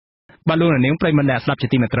បាទលោកនាងប្រិយមិត្តអ្នកស្ដាប់ជា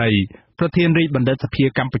ទីមេត្រីប្រធានរាជបណ្ឌិតសភា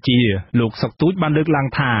កម្ពុជាលោកសុកទូចបានលើកឡើង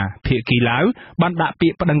ថាភាគីឡាវបានដាក់ពា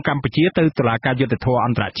ក្យប្តឹងកម្ពុជាទៅតុលាការយុត្តិធម៌អ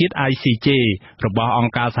ន្តរជាតិ ICJ របស់អង្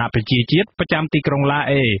គការសហប្រជាជាតិប្រចាំទីក្រុងឡា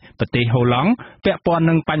អេប្រទេសហូឡង់ពាក់ព័ន្ធ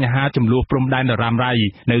នឹងបញ្ហាចំនួនព្រំដែនរ៉ាំរ៉ៃ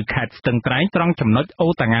នៅខេត្តស្ទឹងត្រែងត្រង់ចំណុចអូ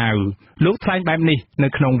តាងាវលោកថ្លែងបែបនេះនៅ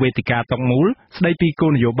ក្នុងវេទិកាតុកមូលស្ដីពីគោ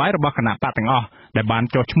លនយោបាយរបស់គណៈបកទាំងអស់ដែលបាន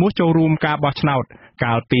ចុះឈ្មោះចូលរួមការបោះឆ្នោត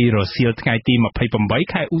កាលពីរសៀលថ្ងៃទី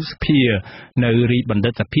28ខែឧសភានៅរាជបណ្ឌិ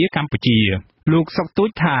តសភាកម្ពុជាលោកសុកទូច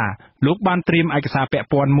ថាលោកបានត្រៀមឯកសារពាក់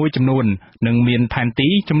ព័ន្ធមួយចំនួននិងមានផែនទី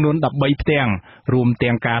ចំនួន13ផ្ទាំងរួម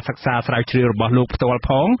ទាំងការសិក្សាស្រាវជ្រាវរបស់លោកផ្ទាល់ផ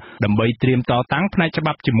ងដើម្បីត្រៀមតតាំងផ្នែកច្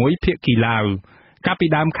បាប់ជាមួយភាគីឡាវកាលពី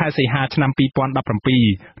ដើមខែសីហាឆ្នាំ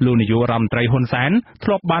2017លោកនាយករដ្ឋមន្ត្រីហ៊ុនសែនធ្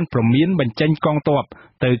លាប់បានព្រមានបញ្ចេញកងទ័ព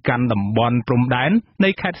ទៅកាន់តំបន់ព្រំដែននៃ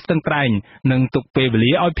ខេត្តស្ទឹងត្រែងនិងទុកពេលវេ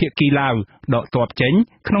លាឲ្យភាគីឡាវដកទ័ពចេញ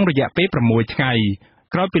ក្នុងរយៈពេល6ថ្ងៃ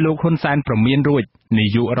ក្រោយពីលោកហ៊ុនសែនព្រមានរួចនា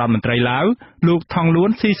យករដ្ឋមន្ត្រីឡាវលោកថងលួន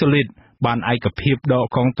ស៊ីសូលីតបានឯកភាពដក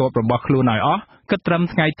កងទ័ពរបស់ខ្លួនឲ្យអស់គិតត្រឹម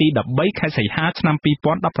ថ្ងៃទី13ខែសីហាឆ្នាំ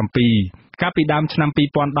2017កាលពីដើមឆ្នាំ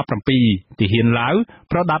2017ទាហានឡាវ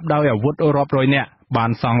ប្រដាប់ដោយអាវុធរាប់រយនាក់បា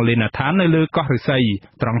នសង់លេនដ្ឋាននៅលើកោះឫស្សី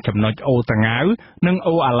ត្រង់ចំណុចអូតាងាវនិង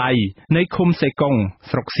អូអាឡៃនៃឃុំសេកុង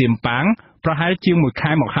ស្រុកសៀមប៉ាងប្រហែលជាង1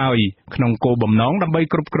ខែមកហើយក្នុងគោលបំណងដើម្បី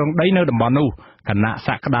គ្រប់គ្រងដីនៅតំបន់នោះគណៈស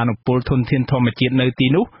ក្តានុពលធនធានធម្មជាតិនៅទី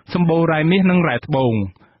នោះសម្បូររ៉ែមាសនិងរ៉ែត្បូង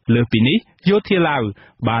លើសពីនេះយោធាឡាវ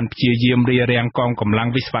បានព្យាយាមរារាំងកងកម្លាំង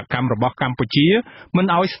វិស្វកម្មរបស់កម្ពុជាមិន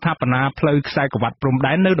ឲ្យស្ថាបនាផ្លូវខ្សែក្រវ៉ាត់ព្រំ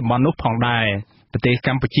ដែននៅតំបន់នោះផងដែរប្រទេសក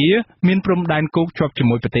ម្ពុជាមានព្រំដែនគោកជាប់ជា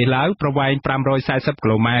មួយប្រទេសឡាវប្រវែង540គី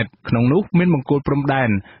ឡូម៉ែត្រក្នុងនោះមានបង្គោលព្រំដែន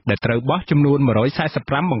ដែលត្រូវបោះចំនួន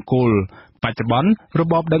145បង្គោលបច្ចុប្បន្នរ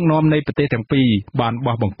បបដឹកនាំនៃប្រទេសទាំងពីរបាន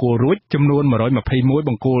បោះបង្គោលរួចចំនួន121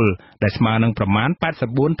បង្គោលដែលស្មើនឹងប្រមាណ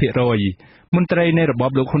 84% មន្ត្រីនៃរប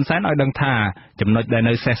បលោកហ៊ុនសែនឲ្យដឹងថាចំណុចដែល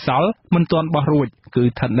នៅសេសសល់មិនទាន់បោះរួចគឺ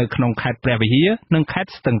ស្ថិតនៅក្នុងខេត្តព្រះវិហារនិងខេត្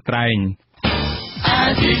តស្ទឹងត្រែង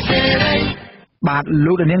បាទ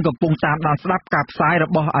លោកនាងកំពុងតាមដានស្ដាប់ការផ្សាយរ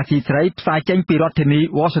បស់អាស៊ីសេរីផ្សាយចេញពីរដ្ឋធានី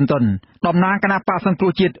Washington តំណាងគណៈបកសង្គ្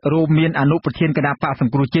រោះជាតិរួមមានអនុប្រធានគណៈបកស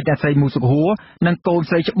ង្គ្រោះជាតិអ្នកស្រីមូសុខហួរនិងកូន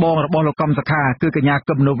ស្រីច្បងរបស់លោកកំសខាគឺកញ្ញា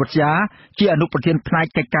កឹមនុវវិទ្យាជាអនុប្រធានផ្នែក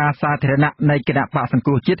កិច្ចការសាធារណៈនៃគណៈបកសង្គ្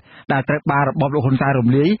រោះជាតិដែលត្រូវបានរបបលោកហ៊ុនសែនរំ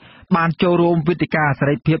លាយបានចូលរួមវេទិកាសេ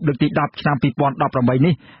រីភាពលើកទី10ឆ្នាំ2018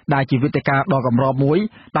នេះដែលជាវេទិកាដ៏កម្រមួយ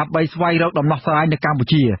ដើម្បីស្វែងរកដំណោះស្រាយនៅកម្ពុ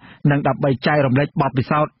ជានិងដើម្បីចែករំលែកបទពិ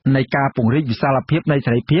សោធន៍នៃការពង្រីកវិសាលភាពនៃ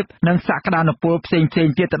សេរីភាពនិងសក្តានុពលផ្សេងៗ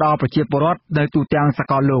ទៀតទៅដល់ប្រជាពលរដ្ឋនៅទូទាំងស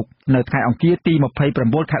កលលោកនៅថ្ងៃអង្គារទី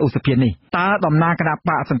29ខែឧសភានេះតើតំណាងគណៈ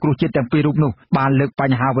បកសង្គ្រោះជាតិទាំងពីររូបនោះបានលើកប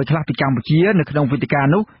ញ្ហាអ្វីខ្លះពីកម្ពុជានៅក្នុងវេទិកា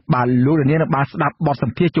នោះបាទលោកនាងបានស្ដាប់បទស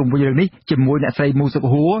ម្ភាសន៍ជុំវិញរឿងនេះជាមួយអ្នកស្រីមូសុខ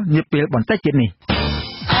ហួរនាពេលបន្តិចទៀតនេះ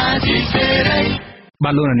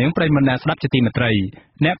បាទលោកនាងប្រិយមិត្តអ្នកស្ដាប់ជាទីមេត្រី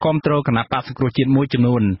អ្នកគាំទ្រគណៈបកសង្គ្រោះជាតិមួយចំ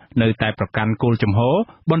នួននៅតែប្រកាន់គោលជំហរ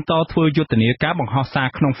បន្តធ្វើយុទ្ធនាការបង្ហោះសារ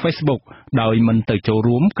ក្នុង Facebook ដោយមិនទៅចូល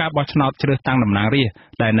រួមការបោះឆ្នោតជ្រើសតាំងតំណាងរាស្ត្រ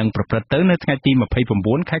ដែលនឹងប្រព្រឹត្តទៅនៅថ្ងៃទី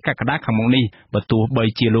29ខែកក្កដាខាងមុខនេះបើទោះបី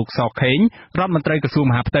ជាលោកសខេងរដ្ឋមន្ត្រីក្រសួង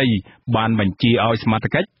មហាផ្ទៃបានបញ្ជាឲ្យសមត្ថ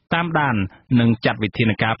កិច្ចតាមដាននិងចាត់វិធា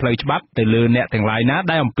នការផ្លូវច្បាប់ទៅលើអ្នកទាំងឡាយណា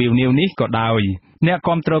ដែលអំពាវនាវនេះក៏ដោយអ្នក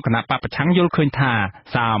គាំទ្រគណៈបកប្រឆាំងយល់ឃើញថា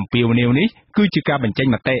សារអំពាវនាវនេះគឺជាការបញ្ចេញ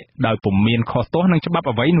មតិដោយពុំមានខុសទោសនឹងច្បាប់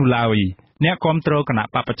អ្វីនោះឡើយអ្នកគាំទ្រគណៈ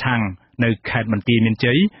បកប្រឆាំងនៅខេត្តបន្ទាយមាន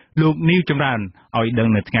ជ័យលោកនីវចម្រើនឲ្យដឹង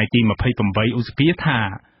នៅថ្ងៃទី28ឧសភាថា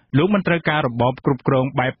លោកមិនត្រូវការរបបគ្រប់គ្រង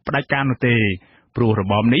បែបផ្ដាច់ការនោះទេព្រោះរ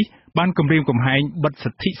បបនេះបានគំរាមកំហែងបិទសិ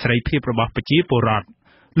ទ្ធិសេរីភាពរបស់ប្រជាពលរដ្ឋ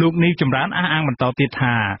លោកនីវចម្រើនអះអាងបន្តទៀត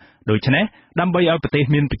ថាដូច្នេះដើម្បីឲ្យប្រទេស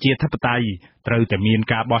មានប្រជាធិបតេយ្យត្រូវតែមាន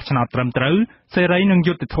ការបោះឆ្នោតត្រឹមត្រូវសេរីនិង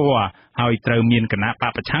យុត្តិធម៌ហើយត្រូវមានគណៈប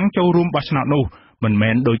កប្រឆាំងចូលរួមបោះឆ្នោតនោះមិនមែ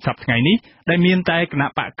នដូចសពថ្ងៃនេះដែលមានតែគណៈ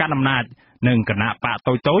បកកណ្ដាលអំណាចនិងគណៈបក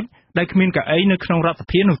តូចៗដែលគ្មានកៅអីនៅក្នុងរដ្ឋស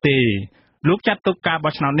ភានោះទេលោកចាត់ទុកការ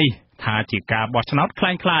បោះឆ្នោតនេះថាជាការបោះឆ្នោតคล้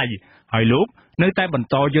ายៗហើយលោកនៅតែបន្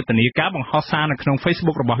តយុទ្ធនាការបង្ហោះសារនៅក្នុង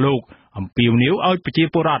Facebook របស់លោកអំពាវនាវឲ្យប្រជា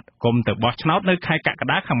ពលរដ្ឋកុំទៅបោះឆ្នោតនៅខែកក្ក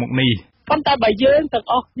ដាខាងមុខនេះប៉ុន្តែបើយើងទាំង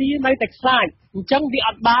អស់គ្នានៅតែខ្លាចអញ្ចឹងវាអ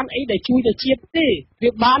ត់បានអីដែលជួយដល់ជាតិទេ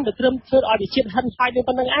វាបានតែត្រឹមធ្វើឲ្យជាតិហិនខ្លាចនឹង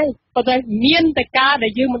ប៉ុណ្្នឹងឯងប៉ុន្តែមានតែការដែ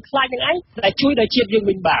លយើងមិនខ្លាចនឹងឯងដែលជួយដល់ជាតិយើង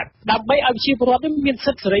វិញបានដើម្បីឲ្យប្រជាពលរដ្ឋមាន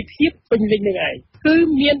សិទ្ធិសេរីភាពពេញលេញនឹងឯងគឺ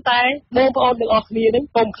មានតែបងប្អូនទាំងអស់គ្នានឹង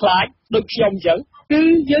កុំខ្លាចដូចខ្ញុំអញ្ចឹងគឺ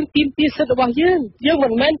យើងទាមទារសិទ្ធិរបស់យើងមិ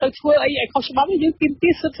នមែនទៅធ្វើអីឲ្យខុសច្បាប់ទេយើងទាមទា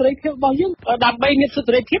រសិទ្ធិសេរីភាពរបស់យើងដើម្បីមានសិទ្ធិ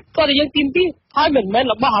សេរីភាពក៏យើងទាមទារហើយមិនមែន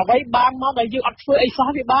របស់អ្វីបានមកដែលយើងអត់ធ្វើអីសោះ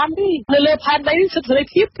វាបានទេនៅលើផែនដីសិទ្ធិសេរី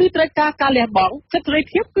ភាពគឺត្រូវការការលះបង់សិទ្ធិសេរី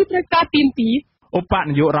ភាពគឺត្រូវការទាមទារ ឧប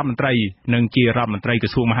នាយករដ្ឋមន្ត្រីនិងជារដ្ឋមន្ត្រីក្រ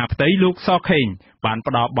សួងមហាផ្ទៃលោកសខេងបាន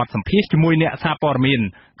ផ្ដល់បទសម្ភាសន៍ជាមួយអ្នកសារព័ត៌មាន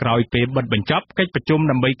ក្រោយពេលបិទបញ្ចប់កិច្ចប្រជុំ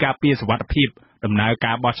ដើម្បីការពារសុវត្ថិភាពដំណើរ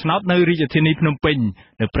ការបោះឆ្នោតនៅរាជធានីភ្នំពេញ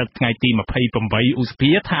នៅព្រឹកថ្ងៃទី28ឧសភា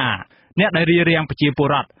ថាអ្នកដែលរារាំងប្រជាពល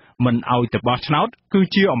រដ្ឋមិនឲ្យទៅបោះឆ្នោតគឺ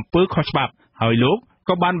ជាអំពើខុសច្បាប់ហើយលោក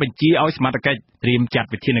ក៏បានបញ្ជាឲ្យសមត្ថកិច្ចត្រៀមចាត់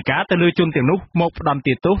វិធានការទៅលើជនទាំងនោះមកផ្ដន្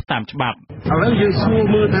ទាទោសតាមច្បាប់ឥឡូវយើងសួរ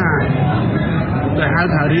មើលថាដែលហៅ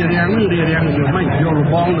ថារារាំងយ៉ាងម៉េចយកល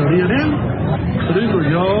បងទៅរារាំងឬក៏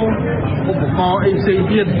យកឧបករណ៍អីផ្សេង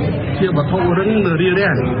ទៀតជាវត្ថុរឹងទៅរា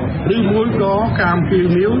រាំងឬមួយក៏ការអំពាវ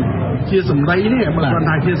នាវជាសម្ដីនេះបើគាត់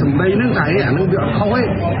ថាជាសម្ដីហ្នឹងតែអានឹងវាអត់ខុសទេ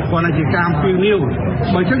គាត់ថាជាការអំពាវនាវ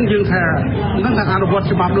បើអញ្ចឹងយើងថាហ្នឹងថាអនុវត្ត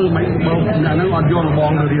ច្បាប់ឬមិនបើអ្នកហ្នឹងអត់យកលប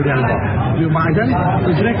ងទៅរារាំងវាមកអញ្ចឹង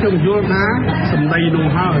ដូច្នេះខ្ញុំយល់ថាសម្ដីនោះ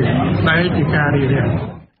ហើយដែលជាការរារាំង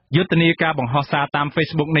យុទ្ធនាការបង្ហោះសារតាម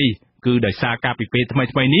Facebook នេះគឺដោយសារការពីពេលថ្មី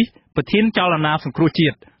ៗនេះប្រធានចលនាសង្គ្រោះជា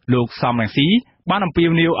តិលោកសំរងស៊ីបានអំពាវ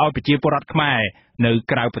នាវឲ្យប្រជាពលរដ្ឋខ្មែរនៅ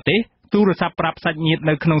ក្រៅប្រទេសទូរស័ព្ទប្រាប់សាច់ញាតិ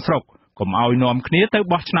នៅក្នុងស្រុកកុំឲ្យនាំគ្នាទៅ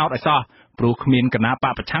បោះឆ្នោតឲ្យសោះព្រោះគ្មានគណៈប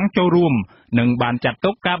កប្រឆាំងចូលរួមនិងបានចាត់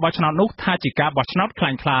ទុកការបោះឆ្នោតនោះថាជាការបោះឆ្នោតค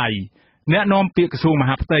ล้ายៗអ្នកនាំពាក្យក្រសួងម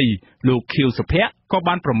ហាផ្ទៃលោកខៀវសុភ័ក្រក៏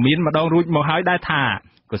បានប្រមានម្ដងរួចមកហើយដែរថា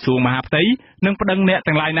ក្រសួងមហាផ្ទៃនឹងប្តឹងអ្នក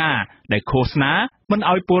ទាំងឡាយណាដែលឃោសនាមិន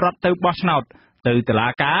ឲ្យពលរដ្ឋទៅបោះឆ្នោតទៅតុលា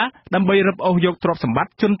ការដើម្បីរឹបអូសយកទ្រព្យសម្បត្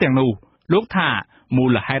តិជនទាំងនោះលោកថាមូ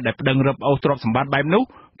លហេតុដែលប្តឹងរឹបអូសទ្រព្យសម្បត្តិបែបនោះ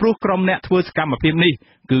ព្រោះក្រុមអ្នកធ្វើសកម្មភាពនេះ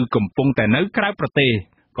គឺកំពុងតែនៅក្រៅប្រទេស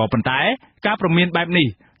ក៏ប៉ុន្តែការប្រមានបែបនេះ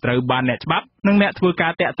ត្រូវបានអ្នកច្បាប់និងអ្នកធ្វើកា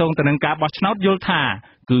រតាក់ទងទៅនឹងការបោះឆ្នោតយល់ថា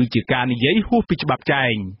គឺជាការនិយាយហួសពីច្បាប់ចែ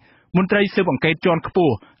ងមន្ត្រីស៊ើបអង្កេតជាន់ខ្ព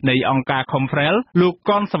ស់នៃអង្គការ Khmer លោក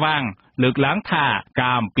កនស្វាងលើកឡើងថាកា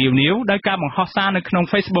រអំពាវនាវដោយការបង្ហោះសារនៅក្នុង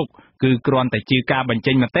Facebook គឺគ្រាន់តែជាការបញ្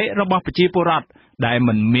ចេញមតិរបស់ប្រជាពលរដ្ឋដែល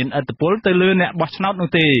មិនមានឥទ្ធិពលទៅលើអ្នកបោះឆ្នោតនោះ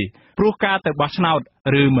ទេព្រោះការទៅបោះឆ្នោត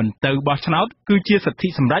ឬមិនទៅបោះឆ្នោតគឺជាសិទ្ធិ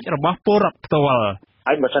សម្រេចរបស់ពលរដ្ឋផ្ទាល់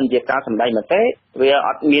ហើយបើសិនជាការសម្ដែងមតិវាអ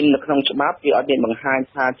ត់មាននៅក្នុងច្បាប់វាអត់មានបង្ហាញ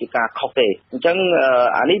ថាជាការខុសទេអញ្ចឹង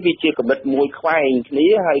អានេះវាជាកម្រិតមួយខ្វែងគ្នា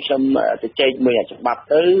ហើយខ្ញុំទៅជែកមួយច្បាប់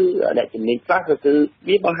ទៅអ្នកជំនាញខ្លះក៏គឺ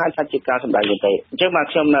វាបង្ហាញថាជាការសម្ដែងមតិអញ្ចឹងមក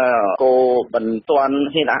ខ្ញុំក៏មិនទាន់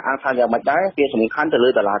ហ៊ានអះអាងថាយ៉ាងម៉េចដែរវាសំខាន់ទៅលើ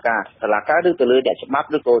តុលាការឬទៅលើអ្នកច្បាប់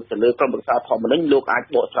ឬក៏ទៅលើក្រុមប្រឹក្សាធម្មនុញ្ញលោកអាច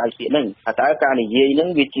បកស្រាយពាក្យហ្នឹងតែការនិយាយហ្នឹង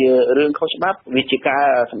វាជារឿងខុសច្បាប់វាជាការ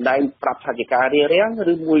សម្ដែងប្រាប់ថាជាការរារាំង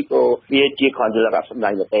ឬមួយក៏វាជាគ្រាន់តែការសម្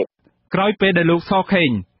ដែងមតិក្រោយពេលដែលលោកសខេង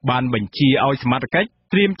បានបញ្ជាឲ្យសមត្ថកិច្ច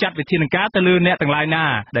ត្រៀមចាត់វិធានការទៅលើអ្នកទាំងឡាយណា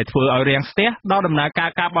ដែលធ្វើឲ្យរាំងស្ទះដល់ដំណើរការ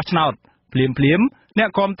ការបោះឆ្នោតភ្លាមអ្នក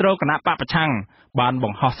គាំទ្រគណៈបកប្រឆាំងបានប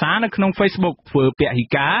ង្ហោះសារនៅក្នុង Facebook ធ្វើពហិ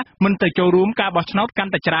ការមិនទៅចូលរួមការបោះឆ្នោតកា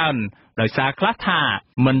ន់តែច្រើនដោយសារខ្លះថា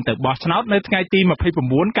មិនទៅបោះឆ្នោតនៅថ្ងៃទី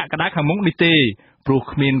29កក្កដាខាងមុខនេះទេព្រោះ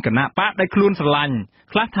គ្មានគណៈបកដែលខ្លួនស្រឡាញ់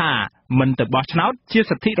ខ្លះថាមិនទៅបោះឆ្នោតជា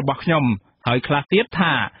សិទ្ធិរបស់ខ្ញុំហើយខ្លះទៀត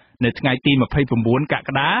ថានៅថ្ងៃទី29កក្ក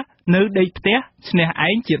ដានៅដេកផ្ទះឈ្នះឯ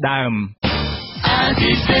ងជាដើម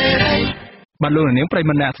បាទលោកនាងប្រិយ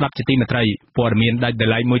មិត្តអ្នកស្ដាប់ជាទីមេត្រីព័ត៌មានដាច់ដ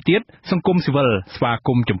ライមួយទៀតសង្គមស៊ីវិលស្វាគ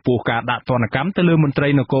មន៍ចំពោះការដាក់ទណ្ឌកម្មទៅលើមន្ត្រី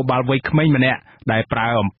នគរបាលវ័យក្មេងម្នាក់ដែលប្រើ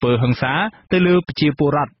អំពើហិង្សាទៅលើប្រជាពល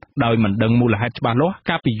រដ្ឋដោយមិនដឹងមូលហេតុច្បាស់លាស់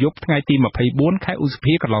កាលពីយប់ថ្ងៃទី24ខែឧស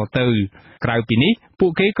ភាកន្លងទៅក្រៅពីនេះពួ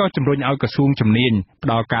កគេក៏ជំរុញឲ្យក្រសួងជំនាញផ្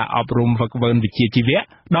ដល់ការអប់រំហ្វឹកហ្វឺនវិជ្ជាជីវៈ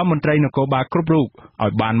ដល់មន្ត្រីនគរបាលគ្រប់រូបឲ្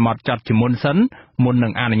យបានហ្មត់ចត់ជាមុនសិនមុននឹ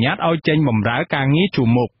ងអនុញ្ញាតឲ្យចេញបម្រើការងារជួរ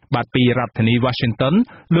មុខបាទពីរដ្ឋធានី Washington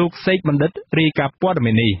លោកសេកបណ្ឌិតរាយការណ៍ព័ត៌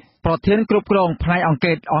មាននេះប្រធានគ្រប់គ្រងផ្នែកអង្គ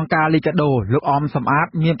ការអង្គការលីកាដូលោកអមសំអាត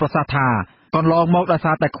មានប្រសាសន៍ថាកន្លងមកដោយ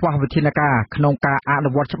សារតែខ្វះវិធានការក្នុងការអនុ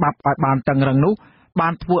វត្តច្បាប់ឲ្យបានតឹងរ៉ឹងនោះបា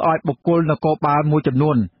នធ្វើឲ្យបុគ្គលនគរបាលមួយចំ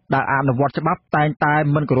នួនដែលអនុវត្តច្បាប់តែងតែ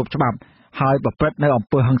មិនគោរពច្បាប់ហើយប្រព្រឹត្តនៅអំ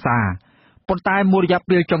ពើហិង្សាប៉ុន្តែមួយរយៈ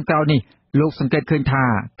ពេលចុងក្រោយនេះលោកសង្កេតឃើញថា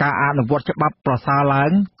ការអនុវត្តច្បាប់ប្រសើរឡើ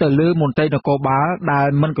ងទៅលើមន្ត្រីនគរបាលដែល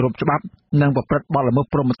មិនគោរពច្បាប់និងប្រព្រឹត្តបទល្មើស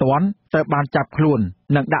ព្រហ្មទណ្ឌត្រូវបានចាប់ខ្លួន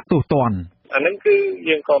និងដាក់ទោសទណ្ឌអានឹងគឺ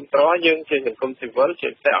យើងគ្រប់គ្រងយើងជាសង្គមស៊ីវិលជា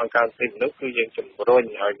ផ្នែកអង្គការសិទ្ធិមនុស្សគឺយើងជំរុញ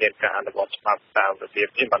ឲ្យមានការអនុវត្តច្បាប់តាមរបៀប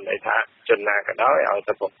នេះបានន័យថាជនណាក៏ដោយឲ្យ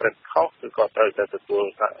ទៅប្រព្រឹត្តខុសគឺក៏ត្រូវទៅទទួល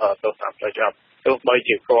ទោសតាមផ្លូវច្បាប់ទោះបី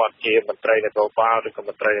ជាគាត់ជាមន្ត្រីនគរបាលឬក៏ម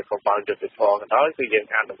ន្ត្រីនគរបាលយុត្តិធម៌ក៏ដោយគឺយើង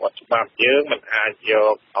អនុវត្តច្បាប់យើងមិនអាចយ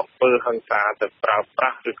កអំពើហិង្សាទៅប្រើប្រា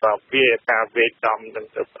ស់ឬក៏វាការវេទដំនឹង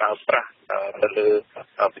ទៅប្រើប្រាស់ទៅលើ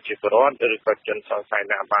ប្រជាពលរដ្ឋឬក៏ជនសង្ស័យ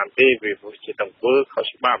ណាបានទេវាជាទង្វើខុស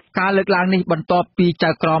ច្បាប់ការលើកឡើងនេះបន្ទាប់ពី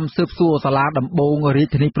ចៅក្រមស៊ើបសួរសាលាដំបងរាជ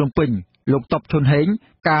ធានីភ្នំពេញលោកតុបឈុនហេង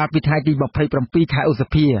កាលពីថ្ងៃទី27ខែឧស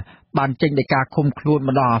ភាបានចេញដីកាឃុំខ្លួនប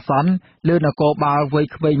ណ្ដោះអាសន្នលើនគរបាលវ័យ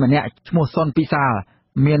ក្មេងម្នាក់ឈ្មោះសុនពិសាល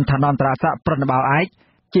មានឋានន្តរស័ក្តិប្រណិបាលឯក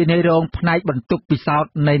ជានាយរងផ្នែកបន្ទុកពិសោធ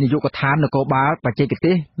ន៍នៃនាយកដ្ឋាននគរបាលបច្ចេក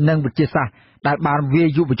ទេសនិងវិទ្យាសាស្ត្រដែលបានវាយ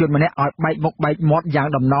យុវជនម្នាក់ឲ្យបែកមុខបែកមាត់យ៉ាង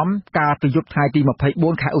ដំណំកាលពីយប់ថ្ងៃទី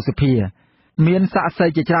24ខែឧសភាមានសាក្សី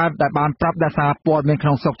ជាច្រើនដែលបានប្រាប់ដល់សារព័ត៌មានក្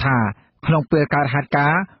នុងស្រុកថាក្នុងពេលកើតហេតុកា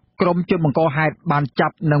រណ៍ក្រុមជនបង្កហេតុបានចា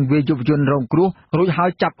ប់និងវាយយុវជនរងគ្រោះរួចហើយ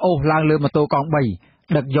ចាប់អូសឡើងលើម៉ូតូកង់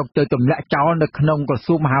3ដឹកយកទៅទម្លាក់ចោលនៅក្នុងក្រ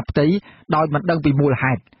សួងមហាផ្ទៃដោយមិនដឹងពីមូល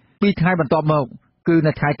ហេតុ2ថ្ងៃបន្ទាប់មកគឺ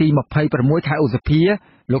នៅថ្ងៃទី26ខែឧសភា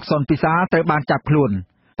លោកសុនពិសាត្រូវបានចាប់ខ្លួន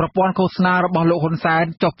ប្រព័ន្ធឃោសនារបស់លោកហ៊ុនសែន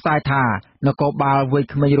ចុះផ្សាយថានគរបាលវ័យ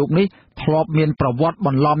ក្មេងរូបនេះធ្លាប់មានប្រវត្តិប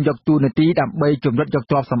ន្លំយកតួនាទីដើម្បីជំរិតយក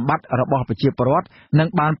ទ្រព្យសម្បត្តិរបស់ប្រជាពលរដ្ឋនិង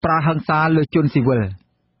បានប្រើហិង្សាលើជនស៊ីវិល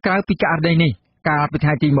ក្រៅពីករណីនេះកាលពីថ្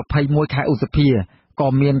ងៃទី21ខែឧសភាក៏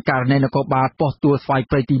មានករណីនគរបាលប៉ុស្តិ៍ទួលស្វាយ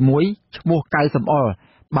ព្រៃទី1ឈ្មោះកៅសំអល់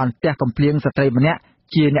បានទះកំភ្លៀងស្ត្រីម្នាក់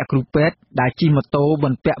ជាអ្នកគ្រូពេទ្យដែលជិះម៉ូតូមិ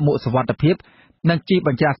នពាក់មួកសុវត្ថិភាពនិងជិះប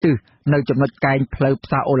ញ្ច្រាសទិសនៅចំណុចកែងផ្លូវផ្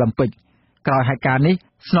សារអូឡ িম্প ិកក្រោយហេតុការណ៍នេះ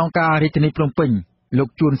ស្នងការរាជធានីភ្នំពេញលោក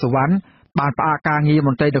ជួនសវណ្ណបានផ្អាកការងារម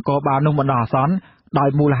ន្ត្រីនគរបាលនោះបណ្ដោះអាសន្នដោយ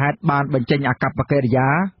មូលហេតុបានបញ្ចេញអាកប្បកិរិយា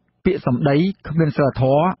ពាក្យសម្ដីគ្មានសីលធ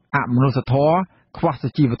ម៌អមនុស្សធម៌ខ្វះសុ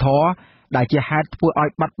ជីវធម៌ដែលជាហេតុធ្វើឲ្យ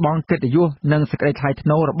បាត់បង់កិត្តិយសនិងសេចក្តីថ្លៃថ្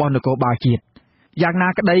នូររបស់នគរបាលជាតិយ៉ាងណា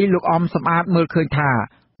ក្តីលោកអំសំអាតមើលឃើញថា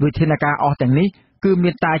វិធានការអស់ទាំងនេះគឺ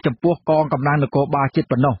មានតែចំពោះកងកម្លាំងនគរបាលជាតិ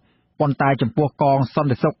ប៉ុណ្ណោះប៉ុន្តែចំពោះកងសន្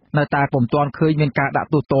តិសុខនៅតែពុំទាន់ឃើញមានការដាក់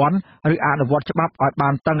ទោសទណ្ឌឬអនុវត្តច្បាប់ឲ្យបា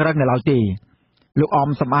នតឹងរ៉ឹងនៅឡើយទេលោកអំ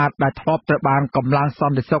សំអាតដែលធ្លាប់ត្រូវបានកម្លាំងស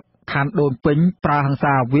ន្តិសុខខណ្ឌដូនពេញប្រើហិង្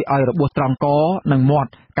សាវាយឲ្យរបួសត្រង់កនិងមាត់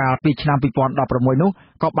កាលពីឆ្នាំ2016នោះ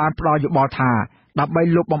ក៏បានផ្ដល់យោបល់ថាដើម្បី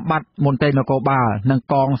លុបបំបាត់មន្ត្រីនគរបាលនិង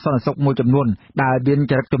កងសន្តិសុខមួយចំនួនដែលមាន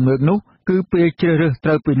ចរិតទំនើបនោះគឺពេលជ្រើសរើសត្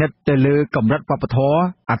រូវពិនិត្យទៅលើកម្រិតវប្បធម៌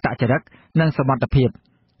អត្តចរិតនិងសមត្ថភាព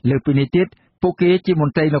លើពីនេះទៀតពួកគេជាម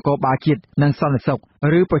ន្ត្រីនគរបាលជាតិនិងសន្តិសុខ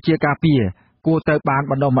ឬប្រជាការពារគួរត្រូវបាន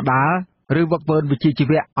បណ្ដុះបណ្ដាលឬវឹកវើវិជ្ជាជី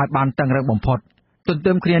វៈឲ្យបានតឹងរ៉ឹងបំផុតទន្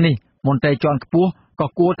ទឹមគ្នានេះមន្ត្រីជាន់ខ្ពស់ក៏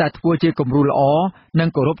គួរតែធ្វើជាគំរូល្អនិង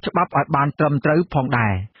គោរពច្បាប់ឲ្យបានត្រឹមត្រូវផងដែ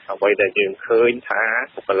រអ្វីដែលយើងឃើញថា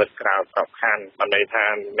ផលិតក្រៅក្របខ័ណ្ឌបានន័យថា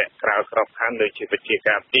អ្នកក្រៅក្របខ័ណ្ឌដូចជាវិជា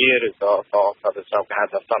ការពារឬក៏សន្តិសុខហៅ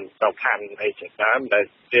ថាសន្តិសុខខណ្ឌអីជាដើមដែល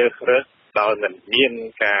ជ្រើសរើសដោយមិនមាន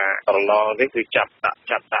ការប្រឡងនេះគឺចាប់ដាក់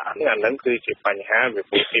អាហ្នឹងគឺជាបញ្ហាវា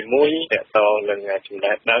ពុះទី1តកតងនឹងចំ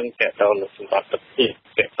ណេះដឹងតកតងនឹងសម្បត្តិភាព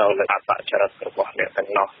តកតងនឹងអត្តចរិតរបស់អ្នកទាំង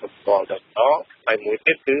នោះសម្គាល់ទៅហើយមួយ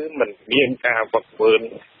ទៀតគឺមិនមានការវឹកវើ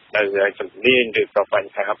នៅជំនាញឬក៏ប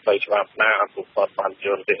ញ្ហាផ្លូវច្បាប់ណាអពុទ្ធបានយ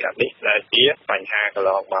ល់ទេអានេះដែលជាបញ្ហាកន្ល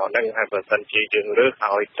ងមកហ្នឹងហើយបើសិនជាយើងរើស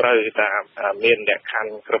ឲ្យត្រូវតាមមានលក្ខខណ្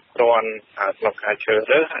ឌគ្រប់គ្រាន់ក្នុងការជ្រើស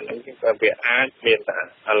រើសអាហ្នឹងគឺវាអាចមាន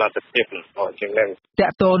លទ្ធភាពល្អជាងហ្នឹងត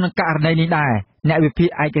កតងនឹងករណីនេះដែរអ្នកវិភាគ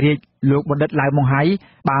ឯករាជ្យលោកបណ្ឌិតឡៅម៉ុងហៃ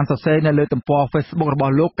បានសរសេរនៅលើទំព័រ Facebook រប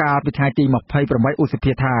ស់លោកកាលពីថ្ងៃទី28ឧស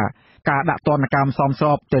ភាថាការដាក់ទណ្ឌកម្មសមស្រ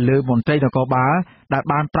បទៅលើមន្ត្រីនគរបាលដែល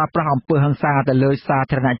បានប្រើប្រាស់អំពើហិង្សាទៅលើសា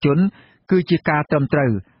ធារណជនគឺជាការត្រឹមត្រូ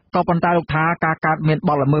វក៏ប៉ុន្តែលោកថាការកើតមានប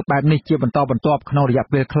ទល្មើសបែបនេះជាបន្តបន្ទាប់ក្នុងរយៈ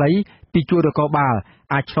ពេលខ្លីពីជួរនគរបាល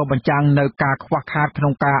អាចឆ្លុះបញ្ចាំងនៅការខ្វះខាតក្នុ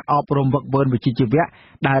ងការអប់រំវឹកវើវិជ្ជាជីវៈ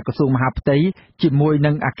ដែលក្រសួងមហាផ្ទៃជាមួយ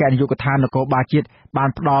នឹងអគ្គនាយកដ្ឋាននគរបាលជាតិបាន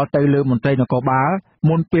ផ្ដល់ទៅលើមន្ត្រីនគរបាល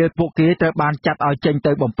មុនពេលពួកគេត្រូវបានចាត់ឲ្យចេញ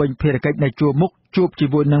ទៅបំពេញភារកិច្ចនៅជួរមុខជួបជា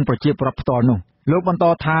មួយនឹងប្រជាពលរដ្ឋផ្ទាល់នោះលោកបន្ត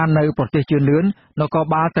ថានៅប្រទេសជឿនលឿននគរ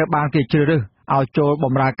បាលត្រូវបានគេជ្រើសរើសឲ្យចូលប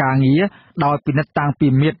ម្រើការងារដោយពិនិត្យតាំងពី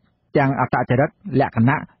មាត្យទាំងអត្តចរិតលក្ខ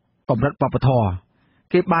ណៈកម្រិតវប្បធម៌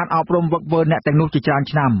គេបានអប់រំវឹកវើអ្នកទាំងនោះជាច្រើន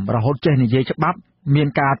ឆ្នាំរហូតចេះនិយាយច្បាប់មាន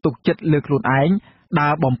ការទុកចិត្តលើខ្លួនឯងដើ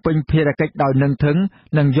របំពេញភារកិច្ចដោយនឹងធឹង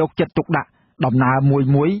និងយកចិត្តទុកដាក់ដំណើរមួយ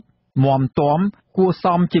មាំទាំគួរស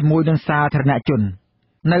មជាមួយនឹងសាធារណជន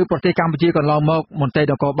នៅប្រទេសកម្ពុជាកន្លងមកមន្ត្រី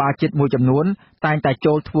នគរបាលជាតិមួយចំនួនតែងតែ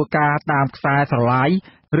ចូលធ្វើការតាមខ្សែស្រឡាយ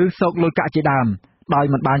ឬសោកលុយកាក់ជាដើមដោយ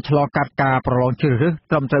មិនបានឆ្លងកាត់ការប្រឡងជ្រើសរើស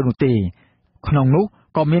ត្រឹមត្រូវនោះទេក្នុងនោះ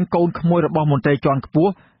ក៏មានកូនក្មួយរបស់មន្ត្រីជាន់ខ្ព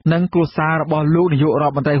ស់និងគ្រួសាររបស់លោកនាយករ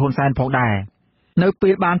ដ្ឋមន្ត្រីហ៊ុនសែនផងដែរនៅពេ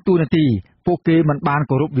លបានតួនាទីពួកគេមិនបាន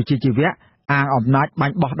គោរពវិជ្ជាជីវៈអាងអំណាចបា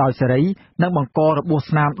ញ់បោះដោយសេរីនិងបង្ករបួស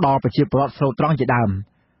ស្នាមដល់ប្រជាពលរដ្ឋស្រូវត្រង់ជាដើម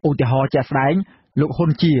ឧទាហរណ៍ជាក់ស្ដែងលោកហ៊ុ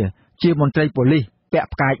នជាមន្ត្រីប៉ូលីសពាក់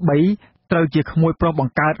ផ្កាយ3ត្រូវជាក្មួយប្រុសប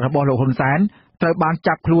ង្កើតរបស់លោកហ៊ុនសែនត្រូវបាន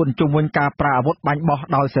ចាប់ខ្លួនជុំវិញការប្រើអាវុធបាញ់បោះ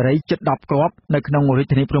ដោយសេរីជិត10គ្រាប់នៅក្នុងរាជ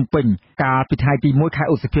ធានីភ្នំពេញកាលពីថ្ងៃទី1ខែ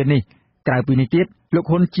ឧសភានេះក្រៅពីនេះទៀតលោក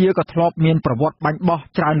ហ៊ុនក៏ធ្លាប់មានប្រវត្តិបាញ់បោះ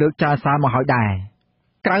ច្រើនលើកច្រើនសារមកហើយដែរ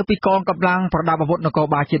ក្រៅពីកងកម្លាំងប្រដាប់អាវុធនគរ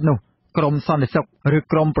បាលជាតិនោះក្រមសន្តិសុខឬ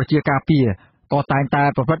ក្រមប្រជាការពារក៏តែងតែ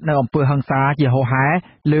ប្រព្រឹត្តនៅអំពើហិង្សាជាហូរហែ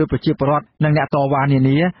លើប្រជាពលរដ្ឋនិងអ្នកតវ៉ានា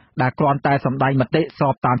នាដែលគ្រាន់តែសម្ដែងមតិស្រ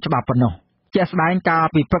បតាមច្បាប់ប៉ុណ្ណោះជាក់ស្ដែងកាល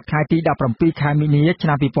ពីព្រឹកថ្ងៃទី17ខែមីនាឆ្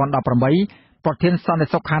នាំ2018ប្រធានសន្តិ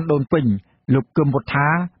សុខខណ្ឌដូនពេញ លោកគឹមវុធា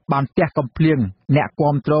បានផ្ទះកំភ្លៀងអ្នក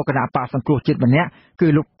គាំទ្រគណៈបកសង្គ្រោះជាតិម្នាក់គឺ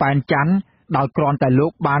លោកប៉ែនច័ន្ទដោយគ្រាន់តែលោ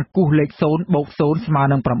កបានគូសលេខ0 + 0 ស្មើ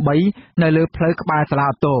នឹង 8នៅលើផ្លូវក្បែរសាលា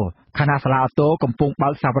អូតូខណៈសាលាអូតូកំពុងបើ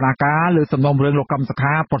កសវនាការលើសំណុំរឿងលោកកឹមសុ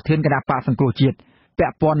ខាប្រធានគណៈបកសង្គ្រោះជាតិពា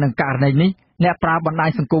ក់ព័ន្ធនឹងករណីនេះអ្នកប្រើបណ្ដាញ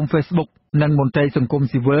សង្គម Facebook និងមន្ត្រីសង្គម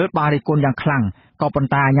ស៊ីវិលបានរិះគន់យ៉ាងខ្លាំងក៏ប៉ុន្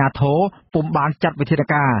តែអាជ្ញាធរពុំបានចាត់វិធាន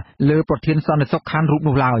ការលើប្រធានសន្តិសុខខណ្ឌរូប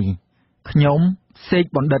នោះឡើយខ្ញុំសេក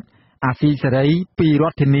បណ្ឌិតអាស៊ីសេរីពីរ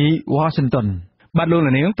ដ្ឋធានី Washington បាទលោក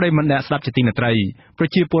នាងប្រិមត្តអ្នកស្ដាប់ជាទីមេត្រីប្រ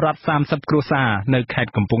ជាពលរដ្ឋ30គ្រួសារនៅខេត្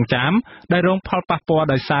តកំពង់ចាមដែលរងផលប៉ះពាល់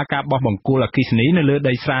ដោយសារការបោះបង្គោលអគ្គិសនីនៅលើ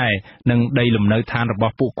ដីស្រែនិងដីលំនៅឋានរប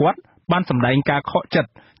ស់ពួកគាត់បានសម្ដែងការខកចិត្ត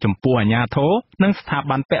ចំពោះអាជ្ញាធរនិងស្ថា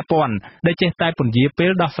ប័នពាក់ព័ន្ធដែលចេះតែពន្យាពេ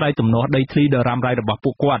លដោះស្រាយទំនាស់ដីធ្លីដ៏រ៉ាំរ៉ៃរបស់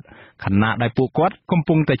ពួកគាត់ខណៈដែលពួកគាត់កំ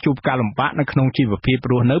ពុងតែជួបការលំបាកនៅក្នុងជីវភាព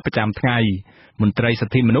រស់នៅប្រចាំថ្ងៃមន្ត្រីសិ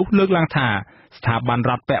ទ្ធិមនុស្សលើកឡើងថាស្ថាប័ន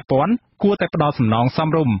រដ្ឋពាក់ព័ន្ធគួរតែផ្ដល់សំណងសម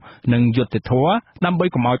រម្យនិងយុត្តិធម៌ដើម្បី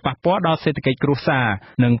កុំឲ្យប៉ះពាល់ដល់សេដ្ឋកិច្ចគ្រួសារ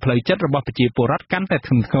និងផ្លូវចិត្តរបស់ប្រជាពលរដ្ឋកាន់តែ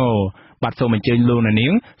ធ្ងន់ធ្ងរបាទសូមអញ្ជើញលោកនា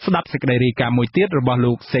ងស្ដាប់សេចក្តីរាយការណ៍មួយទៀតរបស់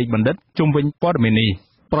លោកសេកបណ្ឌិតជុំវិញព័ត៌មាននេះ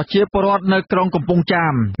ប្រជាពលរដ្ឋនៅក្រុងកំពង់ចា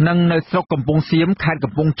មនិងនៅស្រុកកំពង់សៀមខេត្ត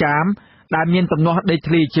កំពង់ចាមដែលមានទំនាស់ដី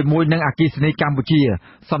ធ្លីជាមួយនឹងអគ្គិសនីកម្ពុជា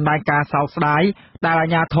សម្ដែងការសោកស្ដាយដែលអា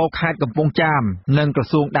ជ្ញាធរខេត្តកំពង់ចាមនិងក្រ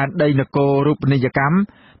សួងដែនដីនគររូបនីយកម្ម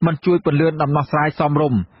មិនជួយពន្លឿនដំណោះស្រាយសមរ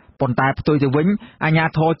ម្យប៉ុន្តែផ្ទុយទៅវិញអាជ្ញា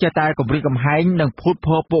ធរចេះតែគំរាមកំហែងនិងភូតភ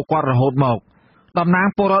រពួកគាត់រហូតមកតំណាង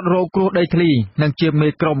ពលរដ្ឋរងគ្រោះដីធ្លីនិងជាមេ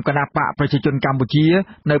ក្រុមគណបកប្រជាជនកម្ពុជា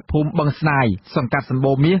នៅភូមិបឹងស្នាយសង្កាត់សម្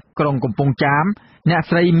បូរមាសក្រុងកំពង់ចាមអ្នក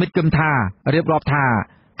ស្រីមិតគឹមថារៀបរាប់ថា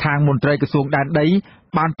ខាងមន្ត្រីក្រសួងដែនដី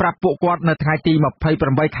បានប្រាប់ពួកគាត់នៅថ្ងៃទី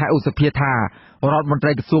28ខែឧសភាថារដ្ឋមន្ត្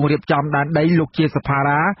រីក្រសួងរៀបចំដែនដីលោកជាសភា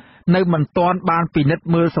រានៅមិនទាន់បានពិនិត្យ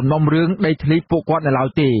មើលសំណុំរឿងដីធ្លីពួកគាត់នៅឡើយ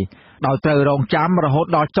ទេដោយត្រូវរងចាំរហូត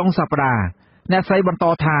ដល់ចុងសប្តាហ៍អ្នកស្រីបន្ត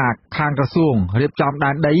ថាខាងក្រសួងរៀបចំ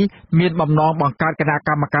ដែនដីមានបំណងបង្កើតគណៈក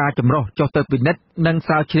ម្មការចម្រុះចុះទៅពិនិត្យនិង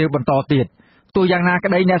ស្រាវជ្រាវបន្តទៀតទោះយ៉ាងណា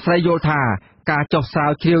ក្តីអ្នកស្រីយល់ថាការចុះស្រា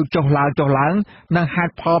វជ្រាវចុះឡើងនិងហេ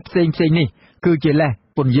តុផលផ្សេងនេះគឺជាលេស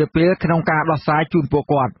ពន្យាពេលក្នុងការដោះស្រាយជូនពួក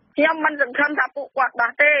គាត់ខ្ញុំមិនសង្ឃឹមថាពួកគាត់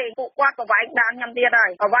ដោះទេពួកគាត់ប្រវែងដានខ្ញុំទៀតហើ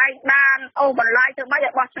យប្រវែងដានអូបន្លាយធ្វើម៉េច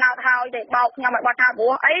ឲ្យបោះឆ្នោតហើយតែបោកខ្ញុំឲ្យបោះឆ្នោតព្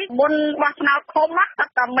រោះអីមុនបោះឆ្នោតឃុំណា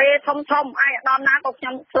តែមេធំឯអាដាមណាក៏ខ្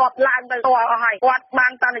ញុំស្លាប់ឡើងទៅតអស់ហើយគាត់បា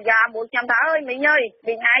នសន្យាមួយខ្ញុំថាអើយមីងអើយ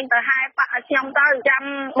មីងឯងទៅហែបាក់ឲ្យខ្ញុំទៅចាំ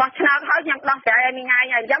បោះឆ្នោតហើយខ្ញុំដោះស្រាយឲ្យមីងឯងហើយ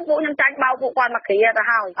អញ្ចឹងពួកខ្ញុំចាញ់បោកពួកគាត់មកគ្រាទៅ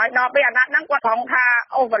ហើយដល់ពេលអាណត្តិហ្នឹងគាត់ត្រង់ថា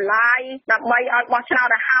អូបន្លាយដើម្បីឲ្យបោះឆ្នោត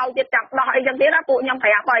ទៅហើយទៀតចាំដោះអីចឹងទៀតណាពួកខ្ញុំប្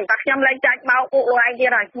រាប់ហើយតែខ្ញុំលែងចាញ់បោកពួកលោកឯងទៀ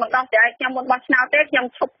តហើយមិនដោះស្រាយខ្ញុំមុនបោះឆ្នោតទេខ្ញុំ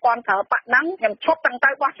ឈប់គាត់ប្រើបាក់ហ្នឹងខ្ញុំឈប់តាំងទៅ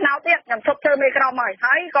បោះឆ្នោតទៀតខ្ញុំឈប់ធ្វើមេក្រុម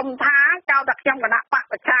ហើយកុំថាចោលតែខ្ញុំគណៈបក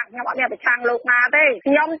ប្រឆាំងខ្ញុំអត់មានប្រឆាំងលោកណាទេ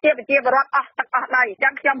ខ្ញុំជាប្រជាពលរដ្ឋអស់ទឹកអស់ដីអញ្ចឹ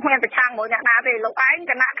ងខ្ញុំមិនប្រឆាំងមួយអ្នកណាទេលោកឯង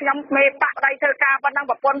គណៈខ្ញុំមេបកដីធ្វើការប៉ុណ្ណឹង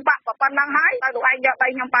ប្រពន្ធបកប៉ុណ្ណឹងហើយតែលោកឯងយកដី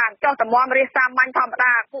ខ្ញុំបានចុះតម្រាំរាសសាមញ្ញធម្ម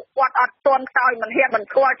តាពួកគាត់អត់ទាន់ខ្សោយមិនហ៊ានមិន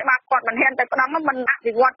ស្គាល់ច្បាប់គាត់មិនហ៊ានទៅផ្ដង់មិនអ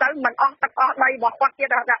ភិវឌ្ឍទៅមិនអស់ទឹកអស់ដីរបស់គាត់ទៀត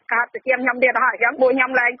ដល់ការទៅជាខ្ញុំទៀតហើយអញ្ចឹងពួកខ្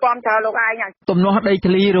ញុំលែងគាំទ្រលោកឯងហើយទំនាស់ដី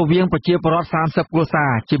ធ្លីរវាងប្រជាពលរដ្ឋ30គ្រួសា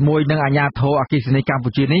រជាមួយនឹងអាជ្ញាធរអគ្គិសនីកម្ពុ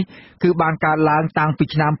ជានេះគឺបានកើតឡើងតាំងពី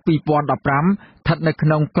ឆ្នាំ2015ស្ថិតនៅក្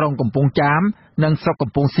នុងក្រុងកំពង់ចាមនិងស្រុកកំ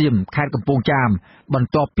ពង់សៀមខេត្តកំពង់ចាមបន្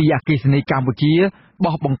ទាប់ពីអគ្គិសនីកម្ពុជា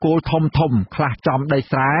បោះបង្គោលធំខ្លះចំដី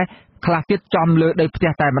ស្រែខ្លះទៀតចំលើដីផ្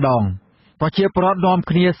ទះតែម្ដងប្រជាពលរដ្ឋនាំ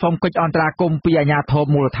គ្នាសូមកិច្ចអន្តរាគមន៍ពីអាជ្ញាធរ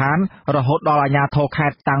មូលដ្ឋានរហូតដល់អាជ្ញាធរខេ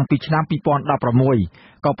ត្តតាំងពីឆ្នាំ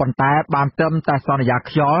2016ក៏ប៉ុន្តែបានត្រឹមតែសន្យា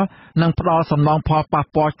ខ្យល់និងផ្ដល់សំណងផលប៉ះ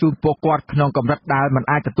ពាល់ជូនពួកគាត់ក្នុងកម្រិតដែលមិន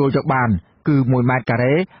អាចទទួលយកបានគឺ1ម៉ែត្រកា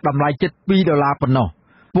រ៉េតម្លៃជិត$2ប៉ុណ្ណោះ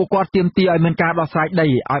ពួកគាត់ទាមទារឲ្យមានការដោះស្រាយដី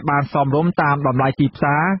ឲ្យបានសមរម្យតាមតម្លៃទីផ្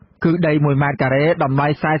សារគឺដី1ម៉ែត្រការ៉េតម្លៃ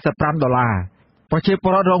$45ប្រជាព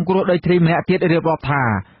លរដ្ឋរងគ្រោះដីធ្លីម្នាក់ទៀតរៀបរាប់ថា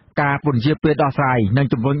ការពន្យាពេលដោះស្រាយនិង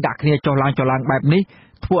ជំរុញដាក់គ្នាចុះឡើងបែបនេះ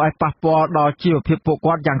ធ្វើឲ្យប៉ះពាល់ដល់ជីវភាពពួក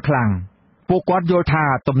គាត់យ៉ាងខ្លាំងពួកគាត់យល់ថា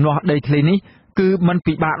ទំនាស់ដីធ្លីនេះគឺមិន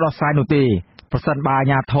ពិបាកដោះស្រាយនោះទេប្រសិនបើអា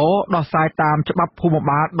ជ្ញាធរដោះស្រាយតាមច្បាប់ភូមិ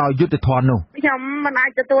បាលដោយយុត្តិធម៌នោះខ្ញុំមិនអា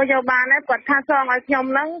ចទទួលយកបានទេគាត់ថាសងឲ្យខ្ញុំ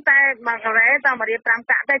ហ្នឹងតែ1ការ៉េតែ1រៀល5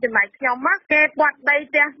កាក់តែចំណែកខ្ញុំគេពាត់ដី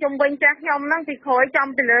ផ្ទះជុំវិញផ្ទះខ្ញុំហ្នឹងពីក្រោយចំ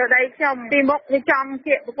ទៅលើដីខ្ញុំពីមុខវាចំ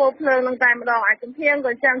គៀកបង្គោលភ្លើងហ្នឹងតែម្ដងអាចជំហៀង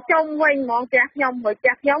ក៏ចឹងជុំវិញហ្មងផ្ទះខ្ញុំមួយផ្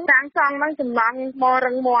ទះខ្ញុំតាំងសង់ហ្នឹងចំណងមក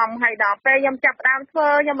រឹងមាំហើយដល់ពេលខ្ញុំចាប់ផ្ដើមធ្វើ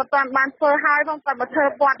ខ្ញុំមិនទាន់បានធ្វើហើយផងគាត់មកធ្វើ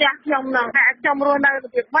ពាត់ផ្ទះខ្ញុំហ្នឹងតែខ្ញុំរស់នៅរ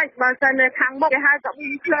បៀបម៉េចបើសិននៅខាងមុខគេហៅថា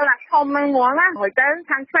ភ្លើងអាធំហ្នឹងហ្មងណាហើយទៅ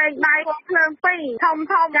ខាងឆ្វេងដៃភ្លើង2ធំ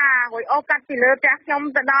ចារួយអូកាត់ ពីលើផ្ទះខ្ញុំ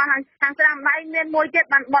ទៅដល់ខាងស្ដាំដៃមានមួយទៀត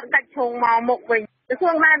បានបត់កាច់ឈងមកមុខវិញក្រ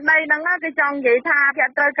សួងដែនដីហ្នឹងគេចង់និយាយថាគេ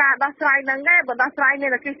ត្រូវការដោះស្រាយហ្នឹងទេបើដោះស្រាយមា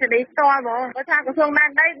នអគ្គិសនីផ្ទាល់ហ្មងបើថាក្រសួងដែន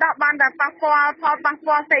ដីដោះបានតែប៉ះពាល់ផលប៉ះ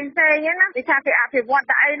ពាល់ផ្សេងៗហ្នឹងណាគេថាគេអភិវឌ្ឍ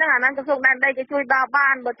តែអីហ្នឹងអាហ្នឹងក្រសួងដែនដីគេជួយដោះបា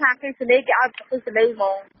នបើថាអគ្គិសនីគេឲ្យអគ្គិសនីហ្ម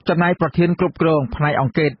ងចំណែកប្រធានគ្រប់គ្រងផ្នែកអ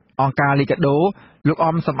ង្គការអង្គការលីកាដូលោក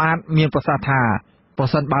អំសំអាតមានប្រសាសន៍ថាប្រ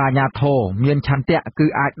សិនបើអាជ្ញាធរមានឆន្ទៈគឺ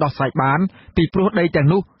អាចដោះស្រាយបានពីព្រោះដីទាំង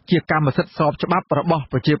នោះជាកម្មសិទ្ធិស្របច្បាប់របស់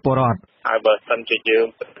ប្រជាពលរដ្ឋហើយបើសិនជាយើង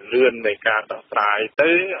លឿននៃការដោះស្រាយ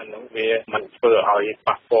ទៅអានោះវាមិនធ្វើឲ្យ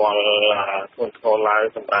ប៉ះពាល់ធ្ងន់ធ្ងរឡើង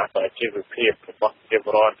សម្រាប់ជីវភាពរបស់ប្រជាព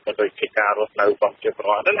លរដ្ឋក៏ដូចជាការរស់នៅរបស់ប្រជាពលរ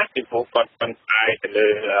ដ្ឋណាពីព្រោះគាត់ពឹងផ្អែកទៅលើ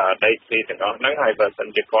ដីធ្លីទាំងអស់ហ្នឹងហើយបើសិន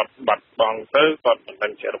ជាគាត់បាត់បង់ទៅគាត់មិនដឹ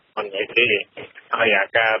ងជារកមិនអីទេហើយអា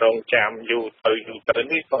ការរងចាំយូរទៅ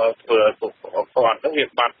នេះក៏ធ្វើឲ្យពួកគាត់ហ្នឹងវា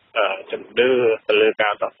បាត់ជំនឿទៅលើកា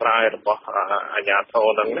រដោះស្រាយរបស់អាជ្ញាធរ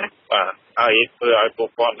ហ្នឹងណាបាទហើយធ្វើឲ្យពួក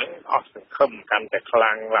គាត់ហ្នឹងអស់សង្ឃឹមកាន់តែខ្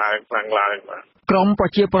លាំងឡើងបាទក្រមប្រ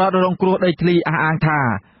ជាពលរដ្ឋរងគ្រោះដីធ្លីអះអាងថា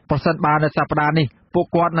ប្រសិនបើនៅសប្តាហ៍នេះពួក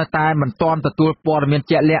គាត់នៅតែមិនទាន់ទទួលព័ត៌មាន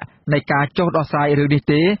ជាក់លាក់នៃការចុះដោះស្រាយរឿងនេះ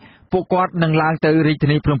ទេពួកគាត់នឹងឡើងទៅរាជធា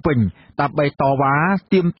នីភ្នំពេញដើម្បីតវ៉ា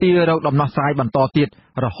ទាមទាររកដំណោះស្រាយបន្តទៀត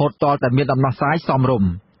រហូតទាល់តែមានដំណោះស្រាយសមរម្យ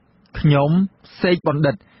ខ្ញុំសេកបណ្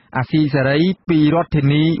ឌិតអាស៊ីសេរីពីរដ្ឋធា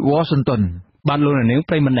នី Washington បានលោកនាង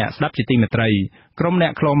ប្រិមម្នាក់ស្ដាប់ជាទីមេត្រីក្រុមអ្ន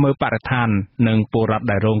កឃ្លាំមើលបរិស្ថាននិងពលរដ្ឋ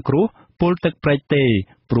ដែលរងគ្រោះពលទឹកព្រែកទេ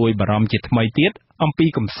ព្រួយបារម្ភជាថ្មីទៀតអំពី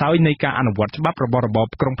កំសោយនៃការអនុវត្តច្បាប់របស់របប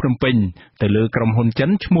ក្រុងភ្នំពេញទៅលើក្រុមហ៊ុនចិន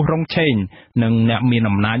ឈ្មោះរងឆេងនិងអ្នកមាន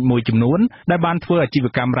អំណាចមួយចំនួនដែលបានធ្វើអាជីវ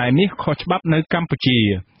កម្មរ៉ែមាសខុសច្បាប់នៅកម្ពុជា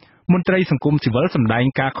មន្ត្រីសង្គមស៊ីវិលសម្ដែង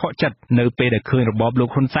ការខកចិត្តនៅពេលដែលឃើញរបបលោក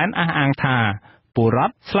ហ៊ុនសែនអះអាងថាពលរ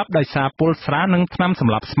ដ្ឋស្លាប់ដោយសារពុលស្រានិងថ្នាំស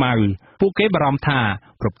ម្លាប់ស្មៅពួកគេបារម្ភថា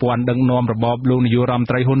ប្រព័ន្ធដឹកនាំរបបលោកនាយករដ្ឋមន្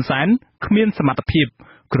ត្រីហ៊ុនសែនគ្មានសមត្ថភាព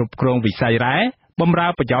គ្រប់គ្រងវិស័យរ៉ែបម្រើ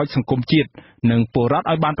ប្រយោជន៍សង្គមជាតិនិងពលរដ្ឋ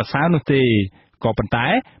ឲ្យបានប្រសើរនោះទេក៏ប៉ុន្តែ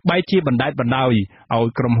បែរជាបណ្តែតបណ្តោយឲ្យ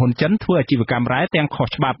ក្រុមហ៊ុនចិនធ្វើអាជីវកម្មរ៉ែទាំងខុស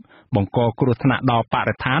ច្បាប់បង្កគ្រោះថ្នាក់ដល់ប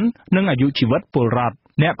រិស្ថាននិងអាយុជីវិតពលរដ្ឋ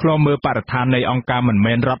អ្នកឃ្លាំមើលបរិស្ថាននៃអង្គការមិន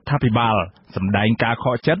មែនរដ្ឋាភិបាលសម្ដែងការខ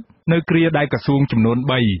កចិត្តនៅគ្រាដែលក្រសួងចំនួន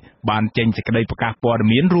3បានចេញសេចក្តីប្រកាសព័ត៌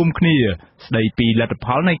មានរួមគ្នាស្តីពីលទ្ធផ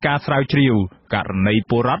លនៃការស្រាវជ្រាវករណី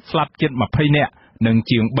ពលរដ្ឋស្លាប់ជិត20នាក់និង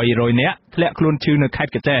ជាង300នាក់ធ្លាក់ខ្លួនឈឺនៅខេត្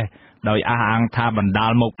តកែបដោយអះអាងថាបណ្ដា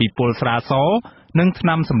លមកពីពុលស្រាសនិងថ្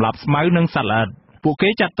នាំសម្លាប់ស្មៅនិងសត្វល្អិតពួកគេ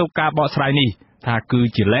ចាត់ទុកការបកស្រាយនេះថាគឺ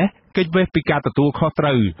ជាលេសគេចវេសពីការទទួលខុសត្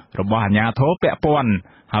រូវរបស់អាជ្ញាធរពាក់ព័ន្ធ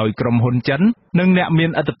ហើយក្រុមហ៊ុនចិននិងអ្នកមាន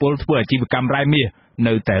ឥទ្ធិពលធ្វើអាជីវកម្មរ៉ែមាស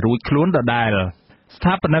នៅតែរួចខ្លួនដដែលស្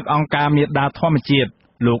ថាបនិកអង្គការមេដាធម្មជាតិ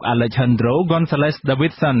លោក Alejandro Gonzalez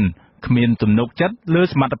Davidson គ្មានទំនុកចិត្តលើ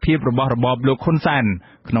សមត្ថភាពរបស់របបលោកហ៊ុនសែន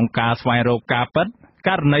ក្នុងការស្វែងរកការពិតក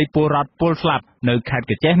រណីពលរដ្ឋពលស្លាប់នៅខេត្ត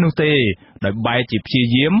កញ្ចេះនោះទេដោយបែរជាព្យា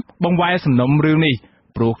យាមបង្វែរសំណុំរឿងនេះ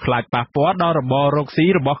ព្រោះខ្លាចប៉ះពាល់ដល់របបរកស៊ី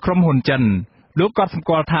របស់ក្រុមហ៊ុនចិនលោកក៏សម្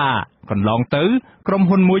គាល់ថាកន្លងទៅក្រុម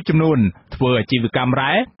ហ៊ុនមួយចំនួនធ្វើអាជីវកម្ម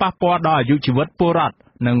រ៉ែប៉ះពាល់ដល់អាយុជីវិតពលរដ្ឋ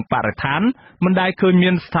និងបរិស្ថានមិនដែលឃើញមា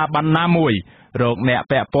នស្ថាប័នណាមួយរកអ្នក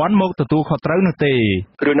ពាក់ព័ន្ធមកទទួលខុសត្រូវនោះទេ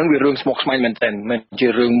រឿងហ្នឹងវារឿងស្មុគស្មាញមែនទែនមិនជា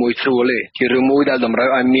រឿងមួយស្រួលទេជារឿងមួយដែលតម្រូវ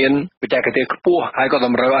ឲ្យមានបច្ចេកទេសខ្ពស់ហើយក៏ត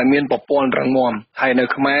ម្រូវឲ្យមានប្រព័ន្ធរឹងមាំហើយនៅ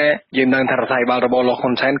ខ្មែរយើងដឹងថារដ្ឋាភិបាលរបស់លោក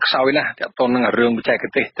ហ៊ុនសែនខ្សោយណាស់ទាក់ទងនឹងរឿងបច្ចេក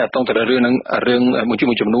ទេសទាក់ទងទៅរឿងហ្នឹងរឿងមួ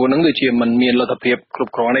យចំនួនហ្នឹងដូចជាមិនមានលទ្ធភាពគ្រ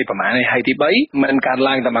ប់គ្រាន់ទេប្រហែលនេះហើយទី3មិនកើត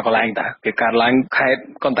ឡើងតែមួយកន្លែងតាវាកើតឡើងខេត្ត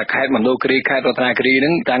កន្តែខេត្តមណ្ឌលគិរីខេត្តរតនគិរីហ្នឹ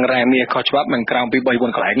ងតាំងរ៉ែមាសខុសច្បាប់មិនក្រោមពី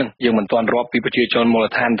 3-4 កន្លែងហ្នឹងយើងមិនទាន់រាប់ពីប្រជាជនមូល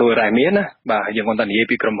ដ្ឋានទួលរ៉ែមាសណាបាទយើងមិនទាន់និយាយ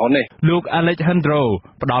ពីក្រុមហ៊ុនទេលោក Alejandro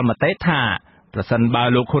ផ្ដល់មតិថាប្រសិនបើ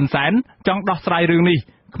លោកហ៊ុនសែនចង់ដោះស្រាយរឿងនេះ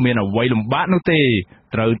គ្មានអ្វីលំបាកនោះទេ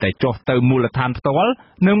ត្រូវតែចុះទៅមូលដ្ឋានផ្ទាល់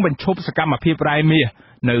និងបញ្ឈប់សកម្មភាពរ៉ែមាស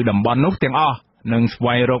នៅតំបន់នោះទាំងអស់និងស្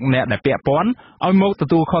វែងរកអ្នកដែលពាក់ព័ន្ធឲ្យមកទ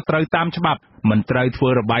ទួលខុសត្រូវតាមច្បាប់មិនត្រូវធ្វើ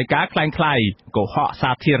របាយការណ៍คล้ายៗកុហក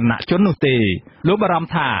សាធារណជននោះទេលោកបារម្ភ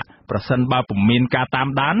ថាប្រសិនបើពុំមានការតាម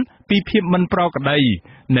ដានពីភាពមិនប្រក្រតី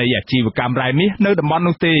នៃអាជីវកម្មរ៉ែមាសនៅតំបន់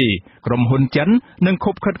នោះទេក្រុមហ៊ុនចិននឹង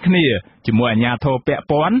ខុបខិតគ្នាជាមួយអាជ្ញាធរពាក់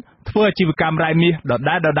ព័ន្ធធ្វើអាជីវកម្មរ៉ែមាសដ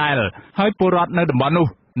ដែលហើយពលរដ្ឋនៅតំបន់នោះ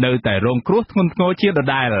នៅតែរងគ្រោះធ្ងន់ធ្ងរជាដ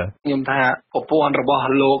ដែលខ្ញុំថាប្រព័ន្ធរបស់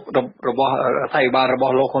លោករបស់រដ្ឋាភិបាលរប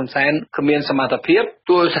ស់លោកហ៊ុនសែនគ្មានសមត្ថភាព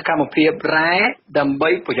ទួលសកម្មភាពរ៉ែដើម្បី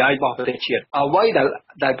ប្រយោជន៍របស់ប្រទេសជាតិអ្វី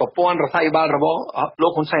ដែលប្រព័ន្ធរដ្ឋាភិបាលរបស់លោ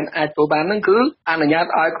កហ៊ុនសែនអាចធ្វើបានហ្នឹងគឺអនុញ្ញាត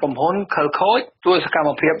ឲ្យក្រុមហ៊ុនខិលខូចទួលសកម្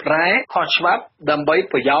មភាពរ៉ែខុសច្បាប់ដើម្បី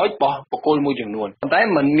ប្រយោជន៍របស់បុគ្គលមួយចំនួនប៉ុន្តែ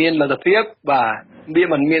มันមានលទ្ធភាពបាទវា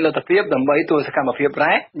មិនមានលទ្ធភាពដើម្បីទួលសកម្មភាព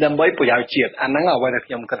រ៉ែដើម្បីប្រយោជន៍ជាតិអាហ្នឹងអ្វីដែល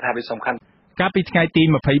ខ្ញុំគិតថាវាសំខាន់កាលពីថ្ងៃទី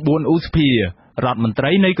24ឧសភារដ្ឋមន្ត្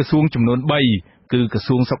រីនៃក្រសួងចំនួន3 គឺក្រ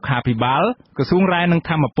សួងសុខាភិបាលក្រសួងរាយនឹង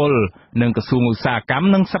ធម្មពលនិងក្រសួងឧស្សាហកម្ម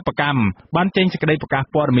និងសិប្បកម្មបានចេញសេចក្តីប្រកាស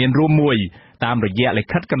ព័ត៌មានរួមមួយតាមរយៈលិ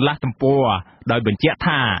ខិតកន្លះទំព័រដោយបញ្ជាក់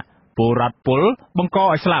ថាពលរដ្ឋពលបង្ក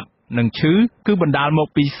ឲ្យស្លាប់និងឈឺគឺបណ្ដាលមក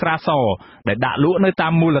ពីស្រាសដែលដាក់លក់នៅតា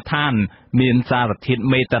មមូលដ្ឋានមានសារធាតុ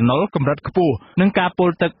មេតាណុលកម្រិតខ្ពស់និងការពុល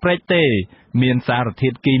ទឹកប្រេកទេមានសារធា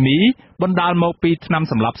តុគីមីបណ្ដាលមកពីថ្នាំ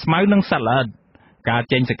សម្លាប់ស្មៅនិងសត្វល្អិតការ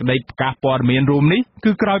ចេញសេចក្តីប្រកាសព័ត៌មានរួមនេះ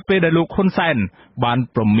គឺក្រោយពេលដែលលោកហ៊ុនសែនបាន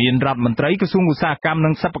ព្រមានរដ្ឋមន្ត្រីក្រសួងឧស្សាហកម្មនិ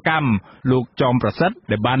ងសិប្បកម្មលោកចំប្រសិទ្ធ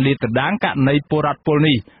ដែលបានលាតត្រដាងករណីពលរដ្ឋពល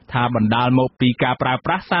នេះថាបណ្ដាលមកពីការប្រើ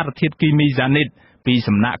ប្រាស់សារធាតុគីមីសានីតពី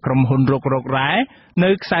សំណាក់ក្រុមហ៊ុនរុករ៉ែនៅ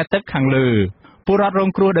ខ្សែទឹកខាងលើពលរដ្ឋរង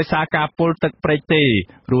គ្រោះដោយសារការពុលទឹកប្រេកទេ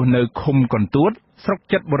រស់នៅឃុំកន្ទួតស្រុក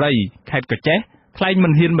ចិត្តបុរីខេត្តកោះចេះថ្លែងមិ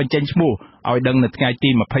នហ៊ានបញ្ចេញឈ្មោះឲ្យដឹងនៅថ្ងៃទី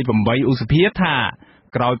28ឧសភាថា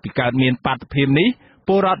ក្រោយពីកើតមានបាតុភិបនេះព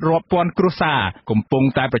លរដ្ឋរាប់ពាន់គ្រួសារកំពុង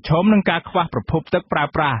តែប្រឈមនឹងការខ្វះប្រភពទឹកប្រើ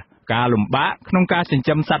ប្រាស់ការលំបាកក្នុងការចិញ្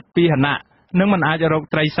ចឹមសត្វពាហនៈនិងមិនអាចរក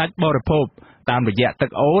ត្រីសាច់បរិភោគតាមរយៈទឹក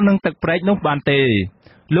អូរនិងទឹកប្រេកនោះបានទេ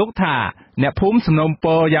លោកថាអ្នកភូមិសំណូមព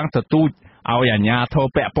រយ៉ាងទទូចឲ្យអាជ្ញាធរ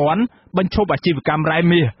ពាក់ព័ន្ធបញ្ឈប់អាជីវកម្មរ៉ែ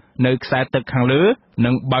មាសនៅខ្សែទឹកខាងលើនិ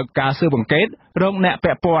ងបើកការស៊ើបអង្កេតរកអ្នក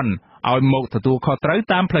ពាក់ព័ន្ធឲ្យមកទទួលខុសត្រូវ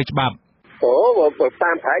តាមផ្លូវច្បាប់បើ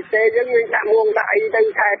តាមផ្លូវទេយើងដាក់មួងដាក់អីទៅ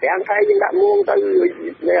ខែ5ខែយើងដាក់មួងទៅ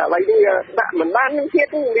នេះអ្វីនេះដាក់មិនបាននឹងទៀត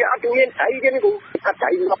វាអត់មានស្អីទៀតគឺថាស្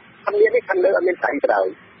អីងាប់អត់មាននេះខាងលើអត់មានស្អីក្រោយ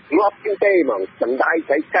ងាប់ជាងទេហ្មងសំដាយ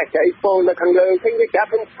ស្អីកាច់ស្អីពោលនៅខាងលើឃើញវាចាប់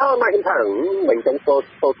ខ្ញុំថើមកខ្ញុំថាមិនចង់ពោ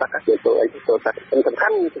លតាក់ទៅអីពោលតាក់សំខា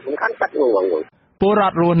ន់តាក់ងងពលរ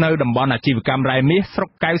ដ្ឋរស់នៅតំបន់អាជីវកម្មរ៉ែមាសស្រុក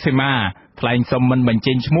កៅសីមាថ្លែងសុំមិនបញ្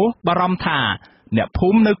ចេញឈ្មោះបារម្ភថាអ្នកភូ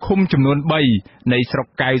មិនៅឃុំចំនួន3នៃស្រុក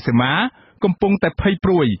កៅសីមាកំពុងតែភ័យព្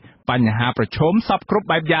រួយបញ្ហាប្រឈមសពគ្រប់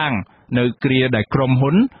បែបយ៉ាងនៅគ្រាដែលក្រុម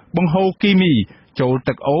ហ៊ុនបង្ហូរគីមីចូល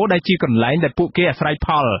ទឹកអូរដែលជាកន្លែងដែលពួកគេអាស្រ័យផ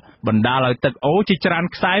លបណ្ដាលឲ្យទឹកអូរជាច្រើន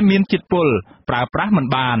ខ្សែមានជាតិពុលប្រើប្រាស់មិន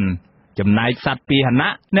បានចំណែកសត្វពាហនៈ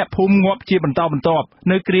អ្នកភូមិងាប់ជាបន្តបន្ទាប់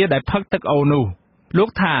នៅគ្រាដែលផឹកទឹកអូរនោះលោក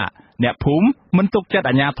ថាអ្នកភូមិមិនទុកចិត្ត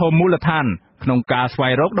អាជ្ញាធរមូលដ្ឋានក្នុងការស្វែ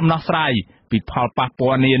ងរកដំណោះស្រាយពីផលប៉ះពា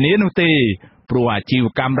ល់នានានោះទេព្រោះអាជីវ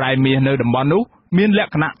កម្មរ៉ែមាសនៅតំបន់នោះមានល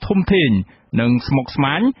ក្ខណៈធំធេងនិងស្មុគស្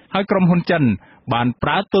មាញហើយក្រុមហ៊ុនចិនបានប្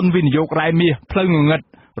រើទុនវិនិយោគរ៉ែមាសផ្លូវងងឹត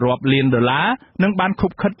រាប់លានដុល្លារនិងបានខុ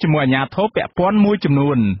បខិតជាមួយអាជ្ញាធរពាក់ព័ន្ធមួយចំ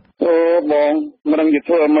នួនបងមិនដឹងจะ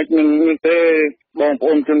ធ្វើមិននឹងទេបងប្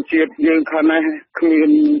អូនជនជាតិយើងខាងនេះគ្មាន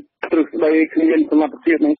ទ្រឹស្ដីគ្មានសមត្ថ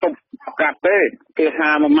ភាពនឹងទប់ស្កាត់ទេគេថា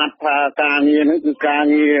មួយម៉ាត់ថាការងារហ្នឹងគឺការ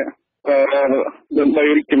ងារដើម្បី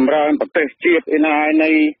រីកចម្រើនប្រទេសជាតិឯណាឯ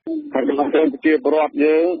ណីហើយបងប្អូនប្រជាពលរដ្ឋ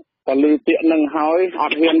យើងតែលើពាក្យនឹងហើយអ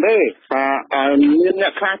ត់ហ៊ានទេថាមានអ្ន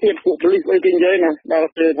កខ្លះទៀតពួកប៉ូលីសអីគេនិយាយណាដល់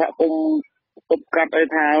គេថាគុំទប់កាត់អី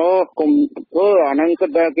ថាគុំធ្វើអាហ្នឹងគឺ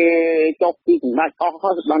តែគេចុះពីសម្ដេចអស់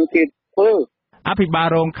ហើយបានគេធ្វើអភិបាល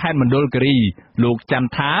រងខេត្តមណ្ឌលគិរីលោកច័ន្ទ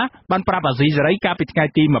ថាបានប្រាប់អាស៊ីសេរីកាលពីថ្ងៃ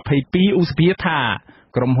ទី22ឧសភាថា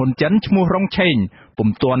ក្រុមហ៊ុនចិនឈ្មោះរងឆេងពុំ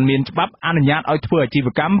ទាន់មានច្បាប់អនុញ្ញាតឲ្យធ្វើអាជីវ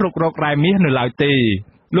កម្មរុករករ៉ែមាសនៅឡើយទេ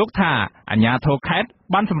លោកថាអាជ្ញាធរខេត្ត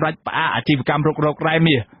បានសម្រេចផ្អាកអាជីវកម្មរុករករ៉ែ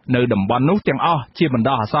មាសនៅតំបន់នោះទាំងអស់ជាបណ្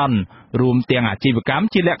ដោះអាសន្នរួមទាំងអាជីវកម្ម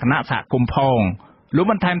ជាលក្ខណៈសហគមន៍ផងលោក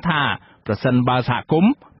បានថែមថាប្រសិនបើសហគម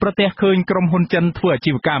ន៍ប្រទះឃើញក្រុមហ៊ុនចិនធ្វើអា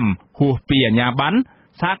ជីវកម្មហួសពីអាជ្ញាប័ណ្ណ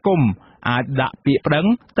សហគមន៍អាចដាក់ពាក្យប្តឹង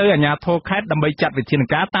ទៅអាជ្ញាធរខេត្តដើម្បីចាត់វិធាន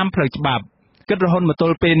ការតាមផ្លូវច្បាប់គិតរហូតមកទ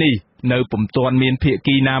ល់ពេលនេះនៅពុំទាន់មានភា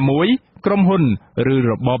គីណាមួយក្រុមហ៊ុនឬ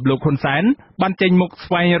របបលោកហ៊ុនសែនបានចេញមុខ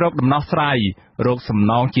ស្វែងរកដំណោះស្រាយរកសំ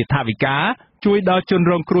ណងជាថវិកាជួយដល់ជន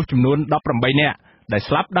រងគ្រោះចំនួន18នាក់ដែល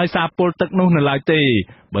ស្លាប់ដោយសារពុលទឹកនោះនៅឡើយទេ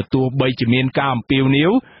បើទោះបីជាមានការអំពាវនា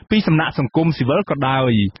វពីសំណាក់សង្គមស៊ីវិលក៏ដោ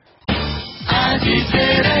យ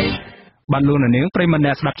បានលោកនាងប្រិមត្តអ្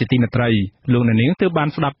នកស្ដាប់ជាទីមេត្រីលោកនាងទើបបាន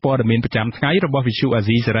ស្ដាប់ព័ត៌មានប្រចាំថ្ងៃរបស់វិទ្យុអា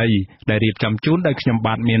ស៊ីសេរីដែលរៀបចំជូនដោយខ្ញុំ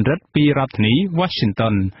បាទមានរិទ្ធពីរដ្ឋធានី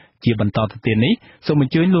Washington ជាបន្តទៅទៀតនេះសូមអ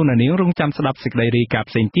ញ្ជើញលោកនាងរងចាំស្ដាប់សេចក្តីរាយការណ៍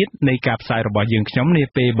ផ្សេងទៀតនៃការផ្សាយរបស់យើងខ្ញុំនា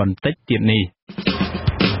ពេលបន្តិចទៀតនេះ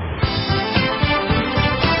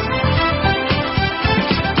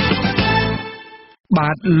បា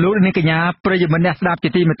ទលោកនាងកញ្ញាប្រិយមិត្តអ្នកស្ដាប់ជា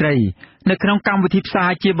ទីមេត្រីនៅក្នុងកម្មវិធីផ្សា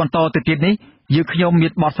យជាបន្តទៅទៀតនេះយើងខ្ញុំមា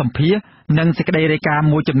នបទសម្ភាសន៍និងសេចក្តីរាយការណ៍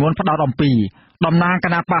មួយចំនួនផ្ដោតអំពីតំណាងគ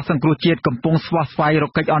ណៈបកសង្គ្រោះជាតិកំពុងស្វះស្វែងរ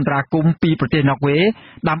កកិច្ចអន្តរាគមន៍ពីប្រទេសណ័រវេ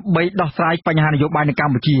ដើម្បីដោះស្រាយបញ្ហានយោបាយនៅក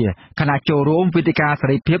ម្ពុជាខណៈចូលរួមវេទិកាសេ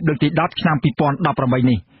រីភាពលើកទី10ឆ្នាំ2018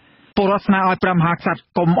នេះពលរដ្ឋស្នើឲ្យព្រះមហាក្សត្រ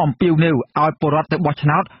គុំអំពាវនាវឲ្យពលរដ្ឋទៅបោះឆ្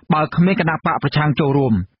នោតបើគ្មានគណៈបកប្រឆាំងចូលរួ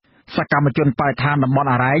មសកម្មជនបរិស្ថានតំបន់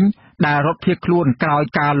អរ៉ែងដែលរត់ភៀសខ្លួនក្រោយ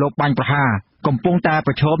ការលបបាញ់ប្រហារកំពុងតែ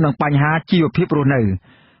ប្រឈមនឹងបញ្ហាជីវភាពរស់នៅ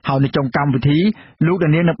ហើយនៅចុងកម្មវិធីលោកដា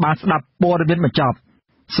នៀងនឹងបានស្ដាប់ព័ត៌មានបញ្ចប់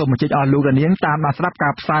សូមអញ្ជើញអស់លោកនាងតាមដានស្ដាប់កា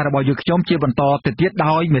រផ្សាយរបស់យើងខ្ញុំជាបន្តទៅទៀត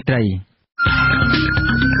ដោយមេត្រី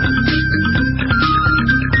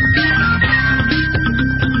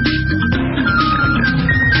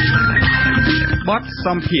បទស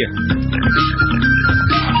ម្ភាសន៍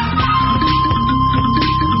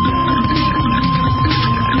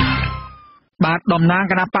បាទតំណាង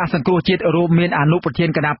គណៈបកសង្គ្រោះជាតិរួមមានអនុប្រធាន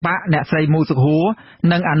គណៈបកអ្នកស្រីមូសុខួរ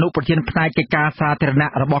និងអនុប្រធានផ្នែកកិច្ចការសាធារណៈ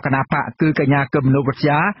របស់គណៈបកគឺកញ្ញាកឹមមនុស្សវិទ្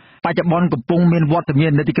យាបច្ចុប្បន្នកំពុងមានវត្តមា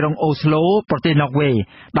ននៅទីក្រុងអូស្ឡូប្រទេសណ័រវេ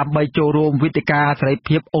ដើម្បីចូលរួមវេទិកាសេរី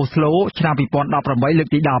ភាពអូស្ឡូឆ្នាំ2018លើក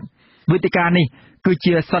ទី10វេទិកានេះគឺ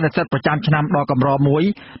ជាសន្និសីទប្រចាំឆ្នាំដ៏កម្រមួយ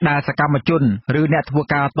ដែលសកម្មជនឬអ្នកធ្វើ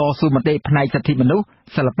ការតស៊ូមតិផ្នែកសិទ្ធិមនុស្ស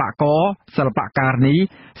សិល្បករសិល្បករនី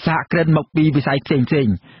សហគ្រិនមកពីវិស័យផ្សេង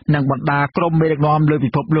ៗនិងបណ្ដាក្រុមមេដឹកនាំលើ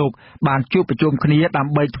ពិភពលោកបានជួបប្រជុំគ្នាដើ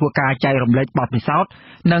ម្បីធ្វើការចែករំលែកបទពិសោធន៍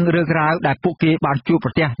និងរឿងរ៉ាវដែលពួកគេបានជួបប្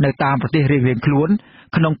រទះនៅតាមប្រទេសរៀងៗខ្លួន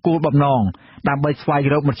ក្នុងគោលបំណងដើម្បីស្វែង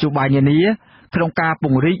រកមធ្យោបាយនានាក្នុងការព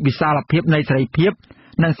ង្រីកវិសាលភាពនៃសេរីភាព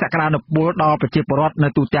និងសក្តានុពលដល់ប្រជាពលរដ្ឋនៅ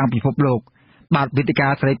ទូទាំងពិភពលោកបាទវេទិកា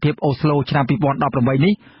សេរីភាពអូស្ឡូឆ្នាំ2018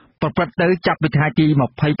នេះប្រព្រឹត្តទៅចាប់ពីថ្ងៃទី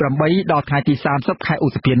28ដល់ថ្ងៃទី30ខែឧ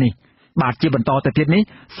សភានេះបាទជាបន្តទៅទៀតនេះ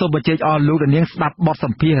សូមអញ្ជើញអស់លោកនាងស្ដាប់បទស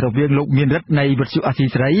ម្ភាសន៍រវាងលោកមានរិទ្ធនៃវិទ្យុអាស៊ី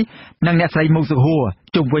សេរីនិងអ្នកស្រីមូសុខួរ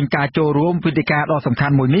ជុំវិញការចូលរួមវេទិកាដ៏សំខា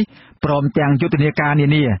ន់មួយនេះព្រមទាំងយុទ្ធនាការនា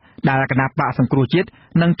នាដែលគណៈបកសង្គ្រោះជាតិ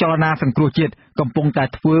និងចលនាសង្គ្រោះជាតិកំពុងតែ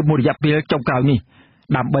ធ្វើមួយរយៈពេលចុងក្រោយនេះ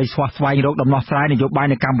ដើម្បីស្វែងរកដំណោះស្រាយនយោបាយ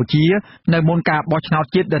នៅកម្ពុជានៅមុនការបោះឆ្នោត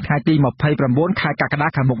ជាតិនៅថ្ងៃទី29ខែកក្កដា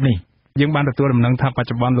ខាងមុខនេះយើងបានទទួលដំណឹងថាបច្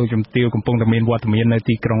ចុប្បន្នលោកជំទាវកំពុងតែមានវត្តមាននៅ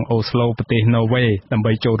ទីក្រុងអូស្ឡូប្រទេសណ័រវេដើម្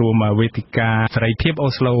បីចូលរួមវេទិកាសេរីភាពអូ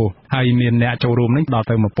ស្ឡូហើយមានអ្នកចូលរួមនេះដល់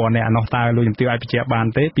ទៅ1000នាក់នោះតើលោកជំទាវអាចបញ្ជាក់បាន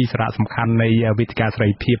ទេពីសារៈសំខាន់នៃវេទិកាសេរី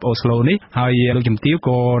ភាពអូស្ឡូនេះហើយលោកជំទាវ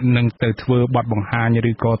ក៏នឹងទៅធ្វើបទបង្ហាញ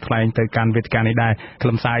ឬក៏ថ្លែងទៅកាន់វេទិកានេះដែរខ្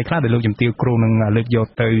លឹមសារខ្លះដែលលោកជំទាវគ្រូនឹងលើកយក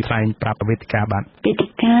ទៅថ្លែងប្រាប់វេទិកាបាទវេទិ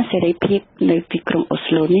កាសេរីភាពនៅទីក្រុងអូ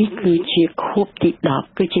ស្ឡូនេះគឺជាខួបទី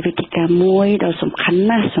10គឺជាវេទិកាមួយដ៏សំខាន់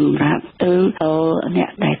ណាស់សម្រាប់ទៅអ្នក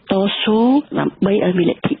ដែលតស៊ូដើម្បីឲ្យមាន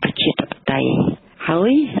លទ្ធិប្រជាធិបតេយ្យហើ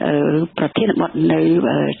យប្រធានបទនៅ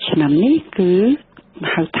ឆ្នាំនេះគឺ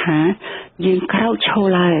ហៅថាយើងក្រោកឈរ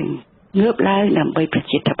ឡើងងើបឡើងដើម្បីប្រ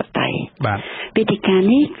ជាធិបតេយ្យបាទវេទិកា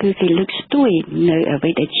នេះគឺគេលើកស្ទួយនៅអ្វី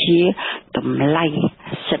ដែលជាតម្លៃ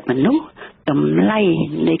សិទ្ធិមនុស្សតម្លៃ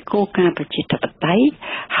នៃគោលការណ៍ប្រជាធិបតេយ្យ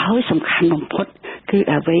ហើយសំខាន់បំផុតគឺ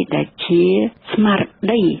អ្វីដែលជាស្មារ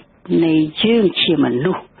តីនៃយើងជាម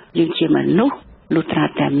នុស្សលុះត្រា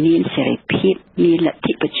តែមានសេរីភាពមានលទ្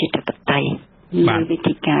ធិប្រជាធិបតេយ្យនៅវេ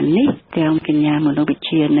ទិកានេះទាំងកញ្ញាមនោវិជ្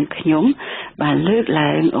ជានិងខ្ញុំបានលើក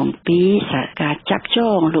ឡើងអំពីការចាប់ច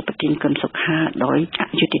ងលោកប្រធានកឹមសុខាដោយ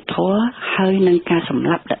អយុត្តិធម៌ហើយនឹងការសម្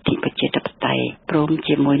លាប់លទ្ធិប្រជាធិបតេយ្យព្រម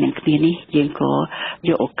ជាមួយនឹងគ្នានេះយើងក៏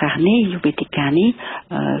យកឱកាសនេះវេទិកានេះ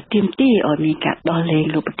ទាមទារឲ្យមានការដោះលែង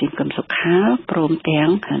លោកប្រធានកឹមសុខាព្រមទាំង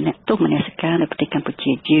អ្នកទោសមនសិការនៅប្រទេសកម្ពុ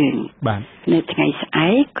ជាយើងបាទនៅថ្ងៃស្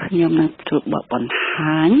អែកខ្ញុំនឹងធ្វើបទបង្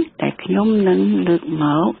ហាញតែខ្ញុំនឹងលើកម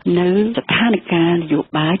កនៅស្ថានភាពនយោ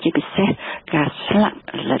បាយជាពិសេសការស្លាប់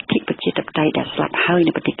លទ្ធិប្រជាធិបតេយ្យដែលស្លាប់ហើយ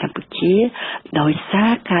នៅប្រទេសកម្ពុជាដោយសា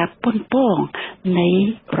រការប៉ុនប៉ងនៃ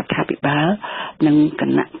រដ្ឋាភិបាលនិងគ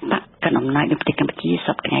ណៈបកកណ្ដាលអំណាចនៅប្រទេសកម្ពុជាស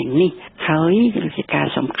ប្តាហ៍នេះហើយជាការ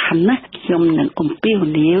សំខាន់ណាស់ខ្ញុំនឹងអំពាវ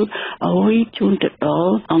នាវឲ្យជូនទៅដ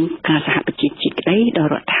ល់អង្គការសហប្រជាជាតិក្តីដល់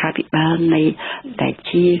រដ្ឋាភិបាលនៃដែល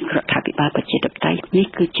ជារដ្ឋាភិបាលប្រជាធិបតេយ្យនេះ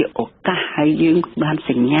គឺជាឱកាសហើយយើងបាន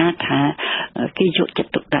សញ្ញាថាគេយកចិត្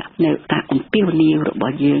តទុកដាក់នៅការអំពាវនាវរប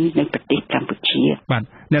ស់យើងនៅប្រទេសកម្ពុជាបាទ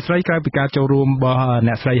អ្នកស្រីក្រៅពីការចូលរួមរបស់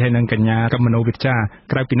អ្នកស្រីហើយនិងកញ្ញាកឹមមនោវិជ្ជា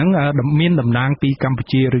ក្រៅពីហ្នឹងមានតំណាងពីកម្ពុ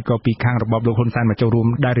ជាឬក៏ពីខាងរបបលោកហ៊ុនសែនមកចូលរួម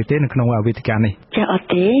ដែរទេនៅក្នុងវេទិកានេះចាអត់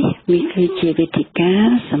ទេនេះគឺជាវេទិកា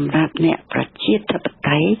សម្រាប់អ្នកប្រជាធិប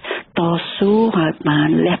តេយ្យតស៊ូឲ្យបាន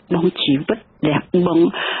លះបង់ជីវិតលះបង់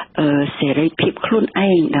សេរីភាពខ្លួនឯ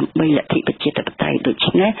ងដើម្បីលទ្ធិប្រជាធិបតេយ្យដូ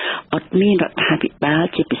ច្នេះអត់មានរដ្ឋាភិបាល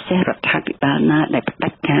ជាពិសេសរដ្ឋាភិបាលណាដែលផ្ដា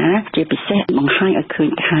ច់ការជាពិសេសបង្ហាញឲ្យឃើ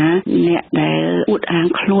ញថាអ្នកដែលអួតអាង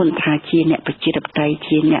ខ្លួនថាជាអ្នកប្រជាធិបតេយ្យ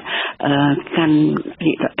ជាអ្នកកាន់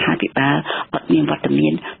រាជរដ្ឋាភិបាលអត់មានវត្តមា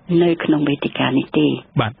ននៅក្នុងវេទិកានេះទេ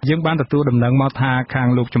បាទយើងបានទទួលដំណឹងមកថាខាង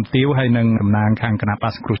លោកជំទាវហើយនិងតំណាងខាងគណៈប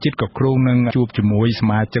ក្សសង្គ្រោះជាតិក៏គ្រោងនឹងជួបជាមួយស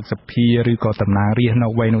មាជិកសភាឬក៏តំណាងរាស្ត្រនៅ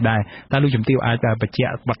វ័យនោះដែរតើលោកជំទាវ ទាវអាចបញ្ជា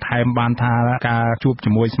ក់បន្ថែមបានថាការជួប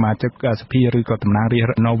ជាមួយសមាជិកសភាឬក៏តំណាងរាស្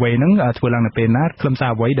ត្រ Norway ហ្នឹងធ្វើឡើងនៅពេលណាខ្លឹមសា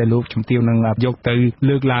រអ្វីដែលលោកជំទាវនឹងយកទៅ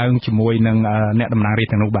លើកឡើងជាមួយនឹងអ្នកតំណាងរាស្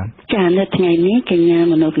ត្រទាំងនោះបាទចានៅថ្ងៃនេះកញ្ញា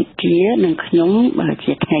មនោវិជ្ជានិងខ្ញុំ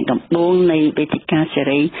ជាថ្ងៃដំបូងនៃវេទិកាសេ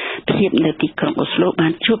រីភាពនៅទីក្រុងអូស្ឡូបា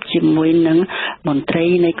នជួបជាមួយនឹងមន្ត្រី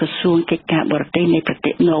នៃក្រសួងកិច្ចការបរទេសនៃប្រ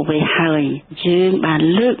ទេស Norway ហើយយើងបាន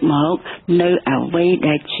លើកមកនៅអ្វី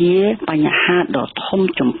ដែលជាបញ្ហាដ៏ធំ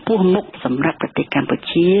ចំពោះមុខសម្រាប់ប្រទេសកម្ពុ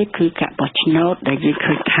ជាគឺការបោះឆ្នោតដែលយើង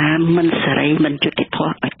ឃើញថាមិនសេរីមិនយុត្តិធ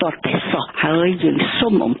ម៌ឲ្យទាល់តែសោះហើយយើងសូ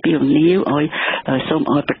មអំពាវនាវឲ្យ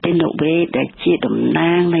ប្រទេស Norway ដែលជាតំ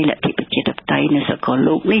ណាងនៃលទ្ធិប្រជាធិបតេយ្យនៅសកល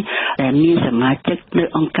លោកនេះដែលមានសមាជិកនៅ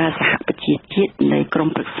អង្គការសហប្រជាជាតិនៃក្រុម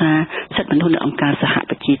ប្រឹក្សាសិទ្ធិមនុស្សនៅអង្គការសហ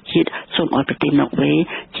ប្រជាជាតិសូមឲ្យប្រទេស Norway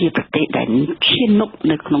ជាប្រទេសដែលឈានមុខ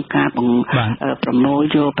នៅក្នុងការប្រមូល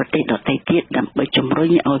យកប្រទេសដទៃទៀតដើម្បីជំរុញ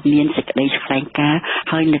ឲ្យមានសេចក្តីថ្លែងការណ៍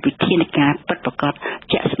ហើយនៅវិធានការពិតប្រាកដ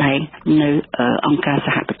ជាក់ស្ដែងនៅអង្គការស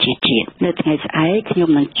ហប្រជាជាតិនៅថ្ងៃស្អែកខ្ញុំ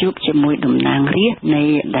នឹងជួបជាមួយតំណាងរាស្ត្រនៃ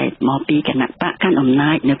ដែលមកពីគណៈបកកាន់អំ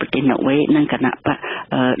ណាចនៅប្រទេស Norway និងគណៈបក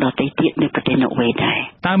ដទៃទៀតនៅប្រទេស Norway ដែរ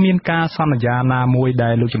តើមានការសន្យាណាមួយដែ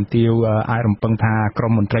លលោកជំទាវអាចរំពឹងថាក្រុ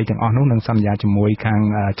មមន្ត្រីទាំងអស់នោះនឹងសន្យាជាមួយខាង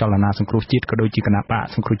ចលនាសង្គ្រោះជាតិក៏ដូចជាគណៈបក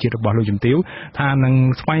សង្គ្រោះជាតិរបស់លោកជំទាវថានឹង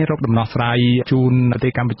ស្វែងរកដំណោះស្រាយជូនប្រទេ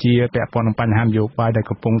សកម្ពុជាពាក់ព័ន្ធនឹងបញ្ហានយោបាយដែល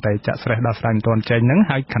កំពុងតែចាក់ស្រេះដោះស្រាយមិនទាន់ចេញហ្នឹង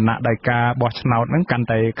ហើយគណៈដែលការបោះឆ្នោតហ្នឹងកាន់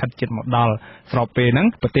តែខិតជិតមកដល់ស្របពេលហ្នឹង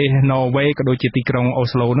ប្រទេស Norway ក៏ដូចជាទីក្រុងអូ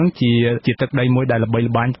ស្ឡូហ្នឹងជាទឹកដីមួយដែលល្បី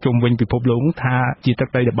ល្បាញជុំវិញពិភពលោកថាជាទឹក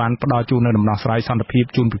ដីដែលបានផ្ដល់ជូននៅដំណោះស្រាយសន្តិភាព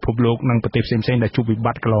ជូនពិភពលោកនិងប្រទេសផ្សេងៗដែលជួបវិប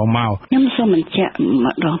ត្តិកន្លងមកខ្ញុំសូមបញ្ជាក់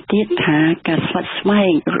ម្ដងទៀតថាការស្វាត់ស្វែ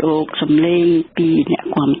ងរកសម្លេងពីអ្នក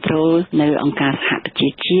គាំទ្រនៅអង្គការសហប្រជា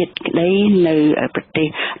ជាតិក្តីនៅប្រទេស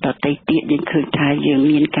ដទៃទៀតយើងឃើញថាយើង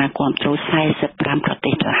មានការគាំទ្រ45ប្រ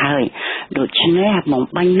ទេសទៅហើយដូច្នេះមក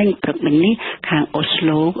បាញ់មិញព្រឹកមិញនេះខាងអូស្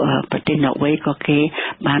ឡូប្រទេស Norway ក៏គេ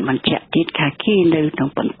បានបញ្ជាក់ទៀតថាគេនៅនឹង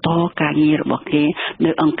បន្តការងាររបស់គេ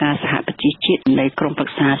នៅអង្គការសហប្រជាជាតិនៃក្រុមប្រឹ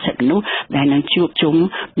ក្សាសិទ្ធិមនុស្សដែលនឹងជួបជុំ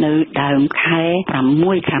នៅដើមខែ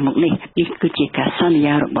6ខាងមុខនេះគឺជាការសន្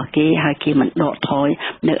យារបស់គេហើយគេមិនដកថយ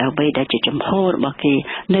នៅអ្វីដែលជាចំហរបស់គេ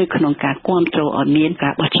នៅក្នុងការគាំទ្រឲ្យមានកា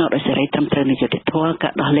របោះឆ្នោតដោយសេរីត្រឹមត្រូវនៃយុត្តិធម៌កា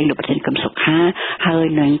រដោះលែងលោកប្រធានកឹមសុខាហើយ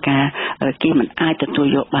នឹងការគេមិនអាចទទួល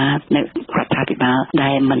យកបាននៅរដ្ឋាភិបាល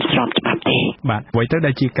ដែលមិនស្របច្បាប់ទេបាទអ្វីទៅ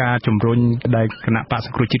ដែលជាការជំរុញដែលគណៈបកស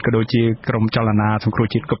ង្គ្រោះជាតិក៏ដូចជាក្រុមចលនាសង្គ្រោះ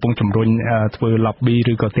ជាតិកំពុងជំរុញធ្វើ lobby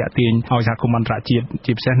ឬក៏តាក់ទាញឲ្យសហគមន៍អន្តរជាតិ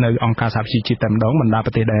ជាពិសេសនៅអង្គការសហប្រជាជាតិតែម្ដងបណ្ដាប្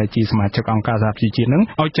រទេសដែលជាសមាជិកអង្គការសហប្រជាជាតិហ្នឹង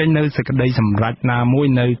ឲ្យចេញនៅសេចក្តីសម្រេចណាមួយ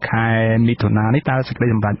នៅខែមិថុនានេះតើសេចក្តី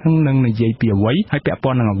សម្រេចហ្នឹងនឹងនិយាយពីអ្វីហើយពាក់ព័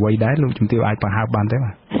ន្ធនឹងអ្វីដែរលោកជំទាវអាចបង្ហើបបានទេបា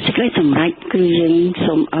ទសេចក្តីសម្រេចគឺយើង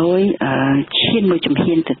សូមឲ្យឈានមួយជំ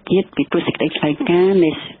ហានទៅទៀតពីព្រោះសេចក្តីថ្លែងការណ៍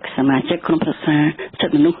នៃសមាជិកក្រុមប្រឹក្សាសិ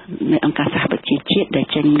ទ្ធិមនុស្សនៃអង្គការសហប្រជាជាតិដែល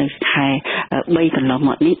ចេញនៅខែ3កន្លងម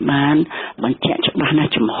កនេះបានបញ្ជាក់ច្បាស់ណា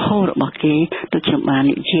ស់ចំហរបស់គេដូចជាបាន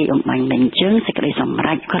និយាយអំបញ្ញមិញអញ្ចឹងសេចក្តីសម្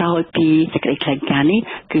រេចក្រោយពីសេចក្តីថ្លែងការណ៍នេះ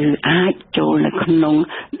គឺអាចចូលនៅក្នុង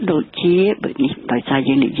ដូចជាដោយសារ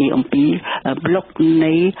យើងនិយាយអំពីប្លុក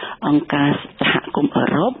នៃអង្គការសហគមន៍អឺ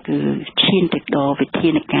រ៉ុបគឺឈានទៅដល់វិធា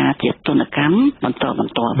នការជាទណ្ឌកម្មបន្ត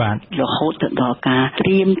រហូតទៅដល់ការត្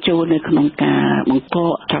រៀមចូលនៅក្នុងការបង្ក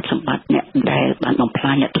ទ្រព្យសម្បត្តិអ្នកដែលបានបំផ្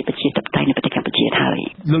លាញលទ្ធិប្រជាធិបតេយ្យនៅប្រទេសកម្ពុជាហើយ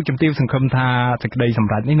លោកជំទាវសង្ឃឹមថាសេចក្តីស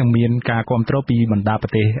ម្រេចនេះនឹងមានការគាំទ្រពីបណ្ដាប្រ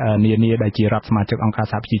ទេសនានាដែលជារដ្ឋសមាជិកអង្គការ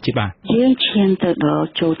សហប្រជាជាតិបាទយើងឈានទៅដល់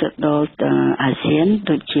ចូលទៅដល់អាស៊ាន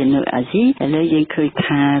ដូចជានៅអាស៊ីឥឡូវយើងឃើញ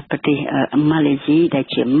ថាប្រទេសម៉ាឡេស៊ីដែល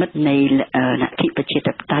ជាមិត្តនៃលទ្ធិប្រជា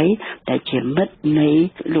ធិបតេយ្យដែលជាមិត្តនៃ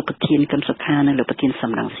លោកប្រធានកឹមសុខានិងលោកប្រធាន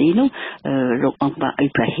សំរងស៊ីនោះលោកអង្គបាអ៊ី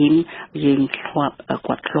ប្រាហ៊ីមយើងគាត់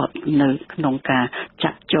ធ្លាប់នៅក្នុងការ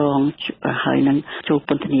ចាត់ចងហើយនឹងចូលព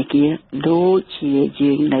ន្ធនាគារដូចជា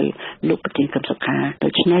យើងនៅលោកប្រធានកឹមសុខាដូ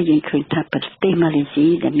ច្នេះយើងឃើញថាប្រទេសម៉ាឡេស៊ី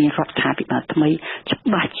ដែលមានរដ្ឋាភិបាលថ្មីច្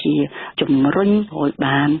បាស់ជាជំរុញឲ្យ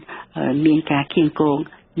បានមានការគៀងគង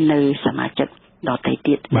នៅសមាជិកដទៃ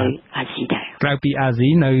ទៀតនៅអាស៊ីដែរក្រៅពីអាស៊ី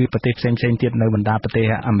នៅប្រទេសផ្សេងៗទៀតនៅបណ្ដាប្រទេស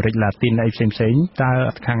អាមេរិកឡាទីនអីផ្សេងៗតើ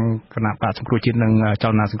ខាងគណៈបកសង្គ្រោះជាតិនិងច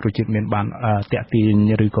លនាសង្គ្រោះជាតិមានបានតាក់ទាញ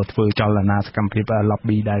ឬក៏ធ្វើចលនាសកម្មភាព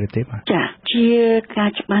lobby ដែរទេបាទចាជាការ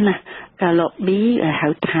ច្បាស់ណាស់ការ lobby ហៅ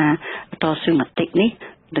ថាតស៊ូមតិនេះ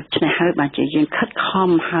ដូច្នេះហើយបានជាយើងខិតខំ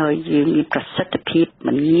ហើយយើងមានប្រសិទ្ធភាព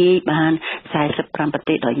មិនងាយបាន45ប្រ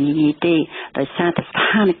ទេសដោយងាយទេដោយសារតែស្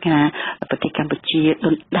ថានភាពប្រទេសកម្ពុជា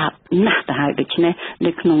ដុនដាបណាស់ទៅហើយដូច្នេះ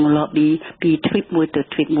នៅក្នុង lobby ពីទ្វីបមួយទៅ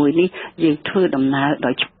ទ្វីបមួយនេះយើងធ្វើដំណើរ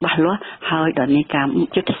ដោយច្បាស់លាស់ហើយដោយមានការ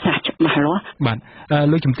យុទ្ធសាស្ត្រច្បាស់លាស់បាទ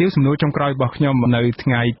លោកជំទាវសំណួរចុងក្រោយរបស់ខ្ញុំនៅថ្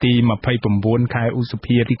ងៃទី29ខែឧស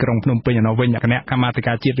ភាទីក្រុងភ្នំពេញឯនោះវិញគណៈកម្មាធិ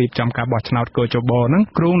ការជាតិរៀបចំការបោះឆ្នោតកោជបហ្នឹង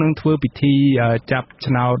គ្រោងនឹងធ្វើពិធីចាប់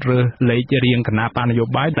ឆ្នោតរើសលេខរៀងគណៈបកនយោ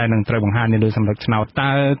បាយដែលនឹងត្រូវបង្ហាញនៅលើសម្លឹកឆ្នោត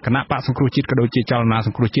តើគណៈបកសង្គ្រោះជាតិក៏ដូចជាចលនាស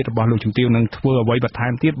ង្គ្រោះជាតិរបស់លោកជំទាវនឹងធ្វើអ្វីបន្ថែ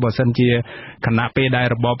មទៀតបើសិនជាគណៈពេលដែល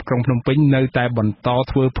របបក្រុងភ្នំពេញនៅតែបន្ត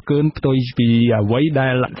ធ្វើផ្កើនផ្ទុយពីអ្វីដែ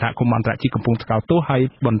លសហគមន៍អន្តរជាតិកំពុងថ្កោលទោសហើយ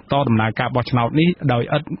បន្តដំណើរការបោះឆ្នោតនេះដោយ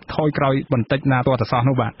ឥតថយក្រោយបន្តិចណាទាល់តែសោះ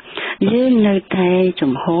នោះបាទយើងនៅតែ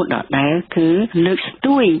ចំហដដែលគឺលើកស្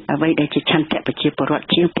ទួយអ្វីដែលជាឆន្ទៈប្រជាពលរដ្ឋ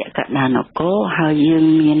ជាងពាក់កណ្ដាលនគរហើយយើង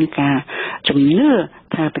មានការជំនឿ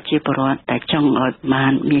ថាប្រជាពលរដ្ឋតែចង់ឲ្យបា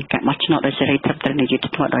នមានការបោះឆ្នោតដោយសេរីត្រឹមត្រូវនិងយុត្តិ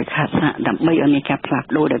ធម៌ដោយខាតសាកដើម្បីឲ្យមានការផ្លាស់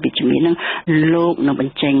ប្ដូរដែលវិជ្ជមាននឹងលោកនឹងប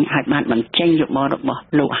ញ្ចេញឲ្យបានបញ្ចេញយោបល់របស់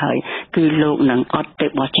លោកហើយគឺលោកនឹងអត់ទៅ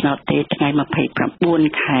បោះឆ្នោតទេថ្ងៃ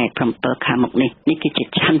29ខែ7ខាងមុខនេះគឺជា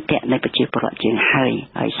ឆន្ទៈនៃប្រជាពលរដ្ឋយើងហើយ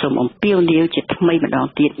សូមអំពាវនាវជាថ្មីម្ដង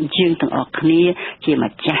ទៀតយើងទាំងអស់គ្នាជា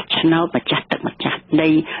ម្ចាស់ឆ្នោតម្ចាស់ទឹកម្ចាស់ដី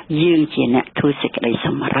យើងជាអ្នកធ្វើសេចក្តីស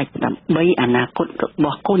ម្រេចដើម្បីអនាគតរប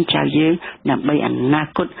ស់កូនចៅយើងដើម្បីអនា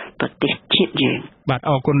គតប្រទេសជាតិយើងបាទ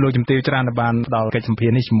អរគុណលោកជំទាវច្រើនដែលបានផ្ដល់កិច្ចសម្ភារ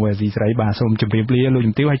នេះជាមួយអាស៊ីសេរីបាទសូមជម្រាបលាលោក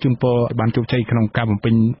ជំទាវហើយជូនពរបានជោគជ័យក្នុងការបំពេ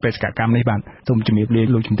ញបេសកកម្មនេះបាទសូមជម្រាបលា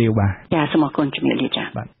លោកជំទាវបាទចាសូមអរគុណជម្រាបលាចា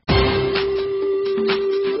បាទ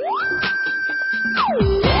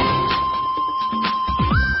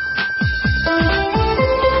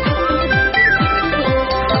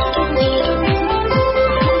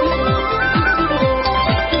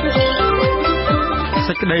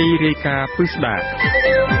សេចក្តីរាយការណ៍ពិស្ដា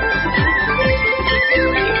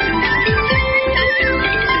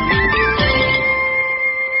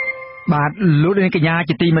បាទលោកនាងកញ្ញា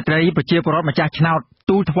ជាទីមេត្រីប្រជាពលរដ្ឋម្ចាស់ឆ្នោត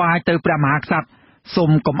ទូលថ្វាយទៅព្រះមហាក្សត្រសូ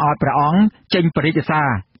មកុំឲ្យព្រះអង្គចេញបរិយាសារ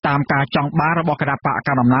តាមការចង់បានរបស់គណៈបកក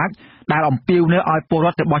ណ្ដាលអំណាចដែលអំពាវនាវឲ្យពលរ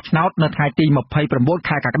ដ្ឋទៅបោះឆ្នោតនៅថ្ងៃទី29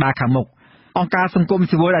ខែកក្កដាខាងមុខអង្គការសង្គម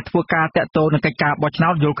ស៊ីវិលដែលធ្វើការតាក់ទងនឹងកិច្ចការបោះឆ្នោ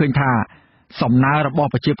តយល់ឃើញថាសំណើរបស់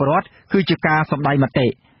ប្រជាពលរដ្ឋគឺជាការសម្ដែងមតិ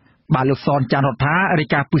បាទលោកសនចាន់រដ្ឋារាយ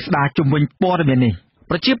ការណ៍ពិស្ដាជុំវិញព័ត៌មាននេះ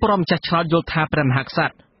ប្រជាពលរដ្ឋម្ចាស់ឆ្នោតយល់ថាព្រះមហាក្ស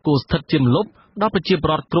ត្រគួរស្ថិតជាម្លប់ដល់ប្រជាពល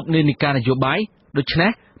រដ្ឋគ្រប់និកាយនយោបាយដូច្នេះ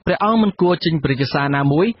ព្រះអង្គមិនគួរចេញបរិយាសារណា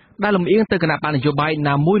មួយដែលលំអៀងទៅគណៈបកនយោបាយ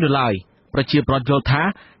ណាមួយនៅឡើយប្រជាពលរដ្ឋយល់ថា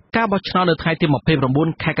ការបោះឆ្នោតនៅថ្ងៃទី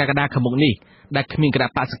29ខែកក្កដាខាងមុខនេះដែលគ្មានគណៈ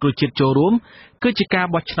បកសង្គ្រោះជាតិចូលរួមគឺជាការ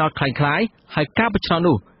បោះឆ្នោតคล้ายៗហើយការបោះឆ្នោត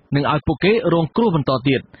នោះនឹងឲ្យពួកគេរងគ្រោះបន្ត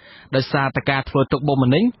ទៀតដោយសារតែការធ្វើទុកបុក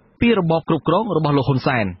ម្នេញពីរបបគ្រប់គ្រងរបស់លោកហ៊ុន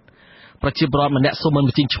សែនប្រជាពលរដ្ឋម្នាក់សូមមិនប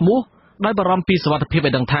ញ្ចេញឈ្មោះដោយបារម្ភពីសុវត្ថិភាព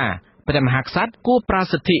ឲ្យដឹងថាព្រះមហាក្សត្រគួរប្រើ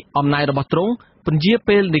សិទ្ធិអំណាចរបស់ទ្រង់ពន្យា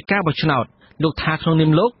ពេលនៃការបោះឆ្នោតលោកថាក្នុងនា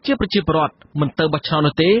មលោកជាប្រជាពលរដ្ឋមិនទៅបោះឆ្នោត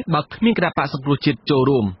នោះទេបើគ្មានគណៈបកសង្គ្រោះជាតិចូល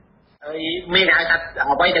រួមហើយមានហៅថា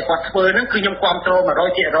អ្វីដែលគាត់ធ្វើហ្នឹងគឺខ្ញុំគាំទ្រ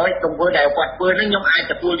 100% ទង្វើដែលគាត់ធ្វើហ្នឹងខ្ញុំអាច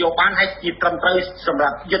ទទួលយកបានហើយជាត្រឹមត្រូវសម្រា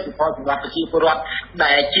ប់យុទ្ធផលសម្រាប់ប្រជាពលរដ្ឋ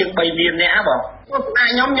ដែលជាង3លាននាក់បង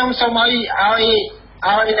ខ្ញុំសូមឲ្យ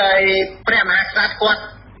ព្រះមហាក្សត្រគាត់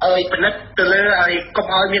ពិនិត្យទៅលើឲ្យកុំ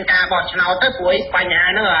ឲ្យមានការបោះឆ្នោតទៅព្រោះបញ្ហា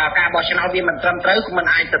ហ្នឹងការបោះឆ្នោតវាមិនត្រឹមត្រូវគឺមិន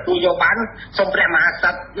អាចទទួលយកបានសូមព្រះមហាក្ស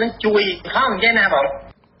ត្រនឹងជួយផងអញ្ចឹងណាបង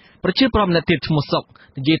ប្រជាប្រដ្ឋម្នាក់ទៀតឈ្មោះសុក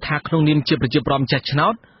និយាយថាក្នុងនាមជាប្រជាប្រដ្ឋម្ចាស់ឆ្នោ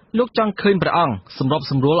តលោកចង់ឃើញព្រះអង្គសម្រប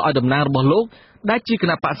សម្រួលឲ្យតំណាងរបស់លោកដែលជាគ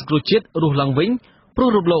ណៈបកសង្គ្រោះជាតិរស់ឡើងវិញព្រោះ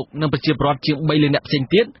រូបលោកនិងប្រជាប្រដ្ឋជាង3លានអ្នកផ្សេង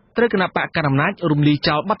ទៀតត្រូវគណៈបកកណ្ដាលអំណាចរំលាយ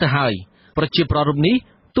ចោលបាត់ទៅហើយប្រជាប្រដ្ឋរូបនេះ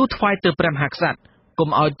ទូថ្វាយទៅព្រះមហាក្សត្រកុំ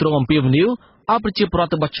ឲ្យទ្រង់អំពាវនាវឲ្យប្រជាប្រដ្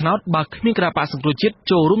ឋទៅបោះឆ្នោតបើគ្មានគណៈបកសង្គ្រោះជាតិ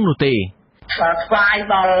ចូលរួមនោះទេថ្វាយ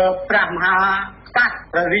ដល់ព្រះមហាក្សត្រ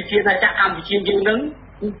ព្រះរាជាណាចក្រកម្ពុជាយើងនឹង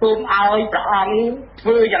សូមឲ្យព្រះអង្គធ្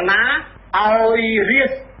វើយ៉ាងណាឲ្យរាជ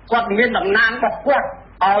គាត់មានតំណាងរបស់គាត់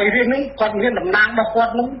ឲ្យរាជនឹងគាត់មានតំណាងរបស់គា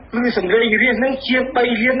ត់នឹងគឺសម្លេងរាជនឹងជាង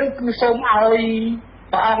3លាននឹងគឺសូមឲ្យ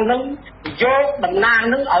ព្រះអង្គនឹងយកតំណាង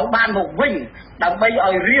នឹងឲ្យបានមកវិញដើម្បី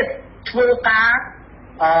ឲ្យរាជធ្វើការ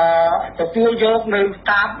ទទួលយកនៅ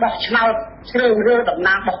ការបោះឆ្នោតជ្រើសរើសតំ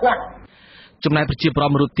ណាងរបស់គាត់ចំណែកប្រជាប្រដ្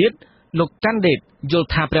ឋមួយរូបទៀតលោកកាន់ដេតយល់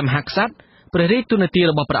ថាព្រះមហាក្សត្រព្រះរាជទូនាទី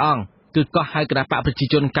របស់ព្រះអង្គគឺកោះហៅគណៈបកប្រជា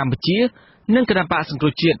ជនកម្ពុជានិងគណៈបកសង្គ្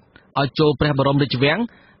រោះជាតិឲ្យចូលព្រះបរមរាជវាំង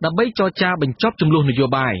ដើម្បីចរចាបញ្ចប់ចំនួននយោ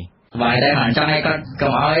បាយបាយតែចង់ឲ្យគាត់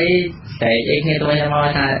កុំឲ្យតែអីគ្នាទៅវិញមក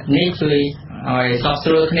ថានេះជួយឲ្យសបស្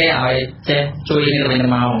រួលគ្នាឲ្យចេះជួយគ្នាទៅវិញ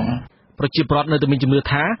មកប្រជាប្រដ្ឋនៅតែមានជំនឿ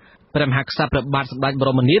ថាព្រះមហាក្សត្រព្រះបាទសម្ដេចប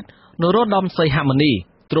រមនាថនរោត្តមសីហមុនី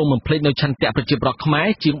ទ្រង់មិនភ្លេចនៅឆន្ទៈប្រជាប្រដ្ឋខ្មែរ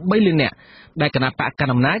ជាង3លាននាក់ដែលគណៈបកកណ្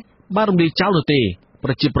ដាលអំណាចបានរំលាយចោលនោះទេប្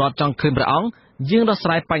រជាប្រដ្ឋចង់ឃើញព្រះអង្គយាងដោះស្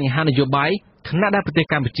រាយបញ្ហានយោបាយខណៈដែលប្រទេស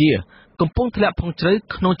កម្ពុជាកំពុងធ្លាក់ផុងជ្រៅ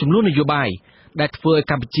ក្នុងចំនួននយោបាយដែលធ្វើឲ្យ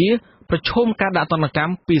កម្ពុជាប្រឈមការដាក់ទណ្ឌកម្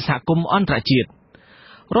មពីសហគមន៍អន្តរជាតិ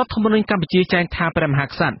រដ្ឋធម្មនុញ្ញកម្ពុជាចែងថាព្រះមហា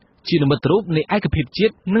ក្សត្រជានិមិត្តរូបនៃឯកភាពជា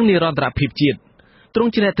តិនិងនិរន្តរភាពជាតិទ្រង់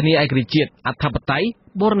ជាអ្នកធានាឯករាជ្យជាតិអធិបតេយ្យ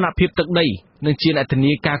បូរណភាពទឹកដីនិងជាអ្នកធា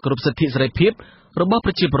នាការគោរពសិទ្ធិសេរីភាពរបស់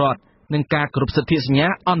ប្រជាពលរដ្ឋនិងការគោរពសិទ្ធិសញ្ញា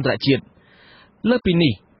អន្តរជាតិលើសពី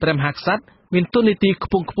នេះព្រះមហាក្សត្រមានតួនាទីខ្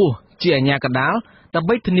ពង់ខ្ពស់ជាអាជ្ញាកណ្ដាលដើម្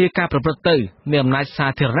បីធានាការប្រព្រឹត្តទៅនៃអំណាចសា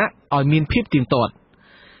ធារណៈឲ្យមានភាពទៀងទាត់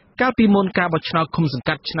កាលពីមុនការបោះឆ្នោតឃុំសង្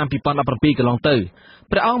កាត់ឆ្នាំ2017កន្លងទៅ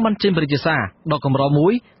ព្រះអង្គបានចេញបរិយាសាដ៏កម្រមួ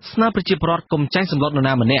យស្នើប្រជាពលរដ្ឋកុំចាញ់សម្លុតនរ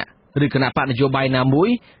ណាម្នាក់ឬគណៈបកនយោបាយណាមួយ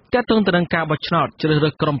ទាក់ទងទៅនឹងការបោះឆ្នោតជ្រើសរើ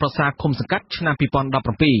សក្រុមប្រឹក្សាឃុំសង្កាត់ឆ្នាំ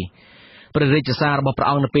2017ព្រះរាជសាររបស់ព្រះ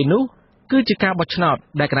អង្គនៅពេលនោះគឺជាការបោះឆ្នោត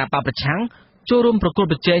ដែលគណៈបកប្រឆាំងចូលរួមប្រគល់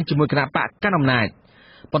ប្រជែងជាមួយគណៈបកកណ្ដាលអំណាច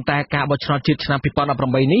ប៉ុន្តែការបោះឆ្នោតជាតិឆ្នាំ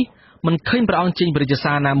2018នេះមិនឃើញព្រះអង្គចេញបរិយា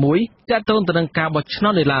សារណាមួយទាក់ទងទៅនឹងការបោះឆ្នោ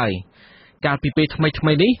តនេះឡើយកាលពីពេលថ្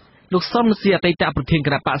មីនេះលោកសំនសីអតីតប្រធានគ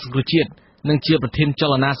ណៈបកសង្គ្រោះជាតិនិងជាប្រធានច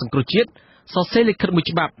លនាសង្គ្រោះជាតិសរសេរលិខិតមួយ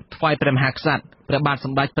ច្បាប់ថ្វាយព្រះមហាក្សត្រព្រះបាទស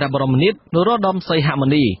ម្ដេចព្រះបរមនាថនរោត្តមសីហមុ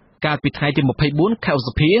នីកាលពីថ្ងៃទី24ខែឧស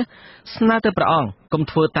ភាស្នើទៅព្រះអង្គកុំ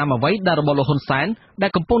ធ្វើតាមអ្វីដែលរបស់លោកហ៊ុនសែនដែ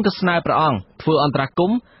លកំពុងតែស្នើព្រះអង្គធ្វើអន្តរាគម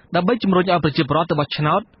ន៍ដើម្បីជំរុញឲ្យប្រជាពលរដ្ឋទៅបោះឆ្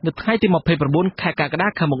នោតនៅថ្ងៃទី29ខែកក្កដា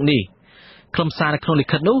ខាងមុខនេះខ្លឹមសារនៅក្នុងលិ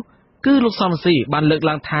ខិតនោះគឺលោកសំនសីបានលើក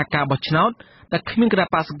ឡើងថាការបោះឆ្នោតដែលគ្មានគណៈ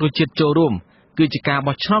បកសង្គ្រោះជាតិចូលរួមគឺជាការ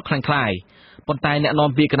បោះឆ្នោតคล้ายៗប៉ុន្តែអ្នកនាំ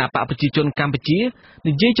ពាក្យគណៈបកប្រជាជនកម្ពុជា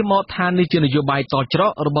និយាយចំអកថានេះជានយោបាយតច្រ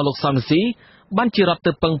ករបស់លោកសំនសីបានជារដ្ឋ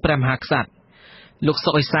ទៅពឹងព្រះមហាក្សត្រលោកសុ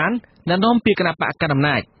កអេសានអ្នកនាំពាក្យគណៈបកកណ្ដាលអំ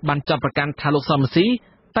ណាចបានចាប់ប្រកាន់ថាលោកសំនសី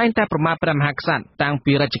តែងតែប្រមាថព្រះមហាក្សត្រតាំង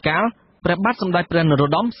ពីរជ្ជកាលព្រះបាទសម្ដេចព្រះនរោ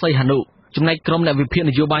ត្តមសីហនុចំណែកក្រុមអ្នកវិភាគ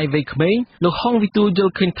នយោបាយវ័យក្មេងលោកហុងវិទូយ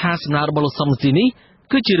ល់ឃើញថាសំណើរបស់លោកសំនសីនេះ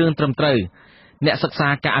គឺជារឿងត្រឹមត្រូវអ្នកសិក្សា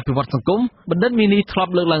ការអភិវឌ្ឍសង្គមបណ្ឌិតមីនីធ្លា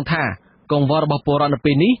ប់លើកឡើងថាកង្វល់របស់ពលរដ្ឋនៅ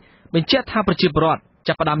ពេលនេះបញ្ជាក់ថាប្រជាពលរដ្ឋ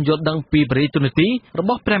ចាប់ផ្ដើមយល់ដឹងពីបរិយាទុននីតិរប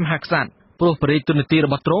ស់ព្រះមហាក្សត្រព្រោះបរិយាទុននីតិរ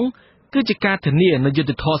បស់ទ្រង់គឺជាការធានានូវយុត្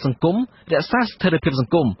តិធម៌សង្គមរក្សាស្ថិរភាពស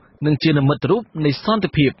ង្គមនិងជានិមិត្តរូបនៃសន្តិ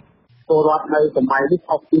ភាពពលរដ្ឋនៅសម័យនេះ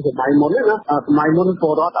ខុសពីសម័យមុនណាសម័យមុនព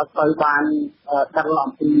លរដ្ឋអត់ទៅបានដឹង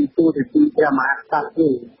អំពីទូទៅពីព្រះមហាក្សត្រទេ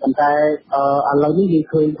ប៉ុន្តែឥឡូវនេះយើង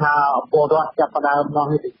ឃើញថាពលរដ្ឋចាប់ផ្ដើមនាំ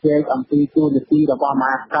ទៅជែកអំពីទូនាទីរបស់ម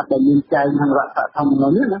ហាក្សត្រដែលមានចែងក្នុងរដ្ឋធម្មនុ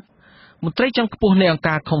ញ្ញណាមន្ត្រីជាន់ខ្ពស់នៃអង្គ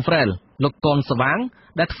ការ Conference លោកកនសវាង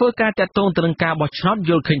ដែលធ្វើការតាក់ទងទៅនឹងការបោះឆ្នោត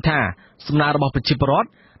យល់ឃើញថាសំណើរបស់ប្រជាពលរដ្ឋ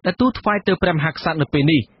ដែលទូថ្វាយទៅព្រះមហាក្សត្រនៅពេល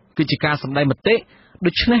នេះគឺជាការសម្ដែងមតិ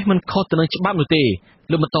ដូច្នេះមិនខុសទៅនឹងច្បាប់នោះទេ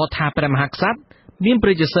លោកបន្តថាព្រះមហាក្សត្រមានព្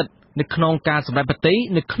រះរាជសិទ្ធិនៅក្នុងការសម្ដែងមតិ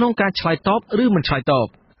នៅក្នុងការឆ្លើយតបឬមិនឆ្លើយតប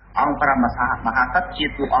អង្គព្រះមហាក្សត្រជា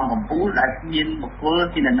តួអង្គកំពូលដែលមានបុគ្គល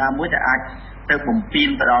ជាអ្នកណាមួយដែលអាចទៅបំពេញ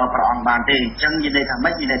ទៅដល់ព្រះអង្គបានទេអញ្ចឹងនិយាយថា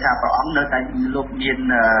ម៉េចនិយាយថាព្រះអង្គនៅតែលោក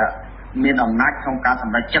មានអំណាចក្នុងការស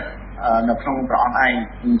ម្រេចចិត្តនៅក្នុងព្រះអង្គឯង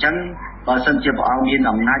អញ្ចឹងបើសិនជាព្រះអង្គមាន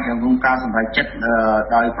អំណាចក្នុងការសម្រេចចិត្ត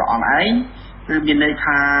ដោយព្រះអង្គឯងគឺមានន័យ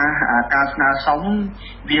ថាការស្នើសុំ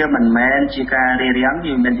វាមិនមែនជាការរារាំង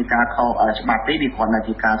វាមិនមែនជាការខុសច្បាប់ទេវាគ្រាន់តែ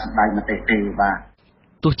ជាការសម្ដែងមតិទេបាទ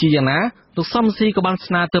ទោះជាយ៉ាងណាលោកសំស៊ីក៏បាន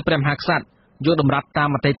ស្នើទៅព្រះមហាក្សត្រយកតម្រាប់តាម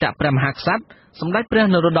មតិព្រះមហាក្សត្រសម្ដេចព្រះ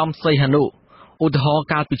នរោត្តមសីហនុឧទាហរណ៍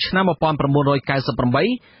កាលពីឆ្នាំ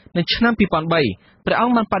1998និងឆ្នាំ2003ព្រះអ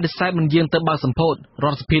ង្គបានបដិសេធមិនយាងទៅបើកសម្ពោធរ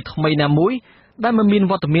ដ្ឋសភាថ្មីណាមួយដែលមិនមាន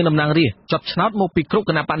វត្តមានតំណាងរាស្ត្រជាប់ឆ្នោតមកពីគ្រប់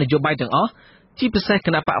គណៈបកនយោបាយទាំងអស់ជាពិសេសគ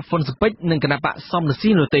ណៈបកហ៊ុនស៊ិនប៉ិចនិងគណៈបកសំរងស៊ី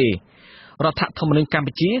នោះទេរដ្ឋធម្មនុញ្ញកម្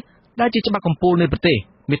ពុជាដែលជាច្បាប់កំពូលនៃប្រទេស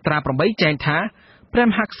មាត្រា8ចែងថាព្រះម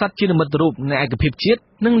ហាក្សត្រជានិមិត្តរូបនៃឯកភាពជាតិ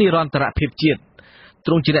និងនិរន្តរភាពជាតិ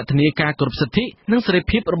ទ្រង់ជាអ្នកធានាការគោរពសិទ្ធិនិងសេរី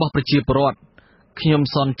ភាពរបស់ប្រជាពលរដ្ឋខ្ញុំ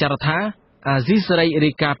សនចាររថាអាស៊ីសេរី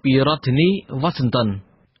រាយការណ៍ពីរដ្ឋធានីវ៉ាស៊ីនតោន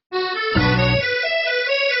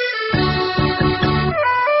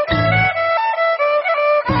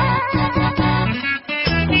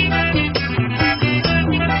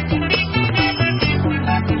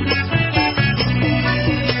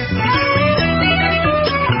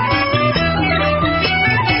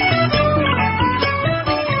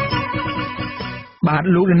បាទ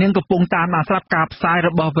លោកនាងកំពុងតាមដានស្រាប់ការផ្សាយរ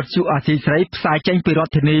បស់វិទ្យុអាស៊ីសេរីផ្សាយចេញពីរដ្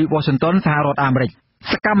ឋធានី Washington សហរដ្ឋអាមេរិក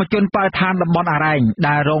សកម្មជនបរិស្ថានតំបន់អរ៉ែង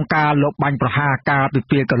ដែលរងការលបបាញ់ប្រហារកាលពី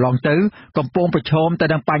ពេលកន្លងទៅកំពុងប្រឈមទៅ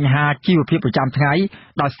នឹងបញ្ហាជីវភាពប្រចាំថ្ងៃ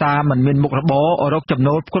ដោយសារមិនមានមុខរបររកចំ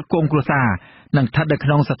ណូលផ្គត់ផ្គង់គ្រួសារនិងស្ថិតនៅក្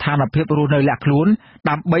នុងស្ថានភាពរស់នៅលាក់ខ្លួន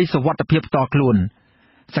ដើម្បីសុវត្ថិភាពផ្ទាល់ខ្លួន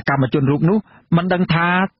សកម្មជនរូបនោះមិនដឹងថា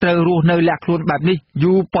ត្រូវរស់នៅលាក់ខ្លួនបែបនេះ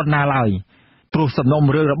យូរប៉ុណ្ណាឡើយ ព្រោះសំណុំ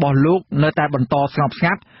រឿងរបស់លោកនៅតែបន្តស្ងប់ស្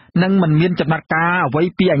ងាត់និងមិនមានចំណាត់ការអ្វី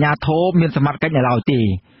ពីអាជ្ញាធរមានសមត្ថកិច្ចនៅឡើយទេ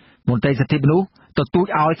មន្ត្រីសិទ្ធិមនុស្សទទូច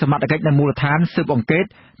ឲ្យសមត្ថកិច្ចនៅមូលដ្ឋានស៊ើបអង្កេត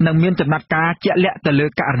និងមានចំណាត់ការជាក់លាក់ទៅលើ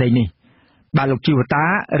ករណីនេះបាទលោកជីវតា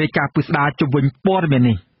រាយការណ៍ពីស្ដារជុំវិញព័ត៌មាន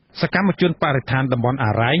នេះសកម្មជនបរិស្ថានតំបន់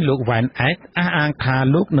អារ៉ៃលោកវ៉ែនអែតអះអាងថា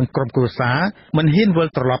លោកនិងក្រុមគ្រួសារមិនហ៊ានវិល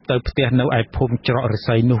ត្រឡប់ទៅផ្ទះនៅឯភូមិច្រកឫស្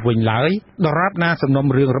សីនោះវិញឡើយដរាបណាសំណុំ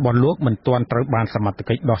រឿងរបស់លោកមិនទាន់ត្រូវបានសមត្ថ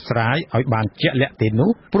កិច្ចដោះស្រាយឲ្យបានជាក់លាក់ទេនោះ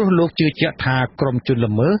ព្រោះលោកជឿជាក់ថាក្រុមជន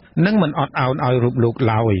ល្មើសនឹងមិនអត់ឱនឲ្យរូបលោក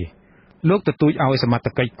ឡើយលោកទទូចឲ្យសមត្ថ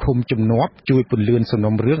កិច្ចឃុំជំនាប់ជួយពន្លឿនសំ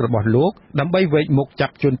ណុំរឿងរបស់លោកដើម្បីវែកមុខចា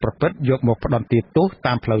ប់ជនប្រព្រឹត្តយកមកផ្ដន្ទាទោស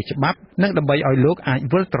តាមផ្លូវច្បាប់និងដើម្បីឲ្យលោកអាច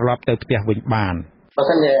វិលត្រឡប់ទៅផ្ទះវិញបានបើ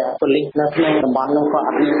សិនជាប៉ូលីសនៅក្នុងតំបន់នោះគាត់អ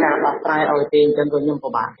ត់មានការដោះស្រាយឲ្យទេអញ្ចឹងខ្ញុំពិ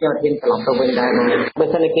បាកខ្ញុំហ៊ានត្រឡប់ទៅវិញដែរបើ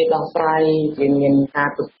សិនជាគេដោះស្រាយវាមានការ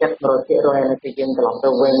ទុកចិត្ត 100% ហើយគេយើងត្រឡប់ទៅ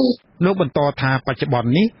វិញលោកបន្តថាបច្ចុប្បន្ន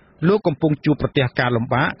នេះលោកកំពុងជួបប្រទះការលំ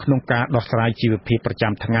បាកក្នុងការដោះស្រាយជីវភាពប្រ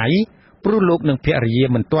ចាំថ្ងៃព្រោះលោកនិងភរិយា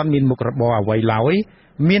មិនទាន់មានមុខរបរអ្វីឡើយ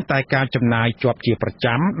មានតែការចំណាយជាប់ជាប្រ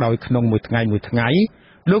ចាំដោយក្នុងមួយថ្ងៃ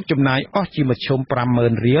លោកចំណាយអស់ជាមធ្យម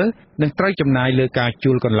$50,000រៀលនិងត្រូវចំណាយលើការ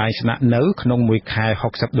ជួលកន្លែងស្នាក់នៅក្នុងមួយខែ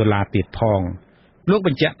$60ទៀតផងលោកប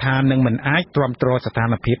ញ្ជាក់ថានឹងមិនអាចទ្រាំទ្រស្ថា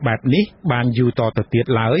នភាពបែបនេះបានយូរតទៅទៀត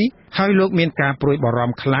ឡើយហើយលោកមានការព្រួយបារ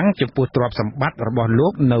ម្ភខ្លាំងចំពោះទ្រព្យសម្បត្តិរបស់លោ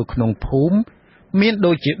កនៅក្នុងភូមិមាន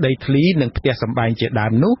ដូចជាដីធ្លីនិងផ្ទះសម្បែងជាដើ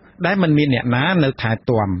មនោះដែលមិនមានអ្នកណានៅថែ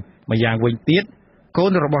ទាំម្យ៉ាងវិញទៀតកូ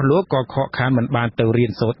នរបស់លោកក៏ខកខានមិនបានទៅរៀ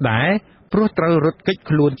នសូត្រដែរព្រោះត្រូវរត់គេច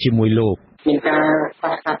ខ្លួនជាមួយលោកមានការខ្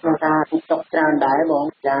វះខាតក្នុងការទុកច្រើនដែរបង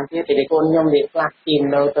យ៉ាងទៀតពីកូនខ្ញុំវាខ្លះទីម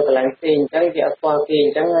នៅទៅកន្លែងផ្សេងអញ្ចឹងវាអត់ស្គាល់គេអ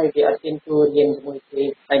ញ្ចឹងហើយវាអត់ហ៊ានជួយរៀនជាមួយគេ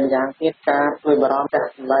ហើយយ៉ាងទៀតការជួយបារម្ភចាស់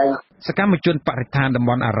សម្ដែងសកម្មជនបរិស្ថានតំ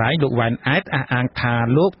បន់អារ៉ៃលោកវ៉ែនអែតអះអាងថា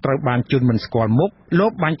លោកត្រូវបានជនមិនស្គាល់មុខល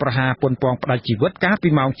បបាញ់ប្រហារប៉ុនប៉ងផ្ដាច់ជីវិតកាលពី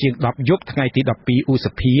ម៉ោងជាង10យប់ថ្ងៃទី12ឧស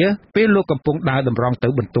ភាពេលលោកកំពុងដើរតម្រង់ទៅ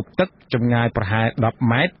បន្ទប់ទឹកចម្ងាយប្រហែល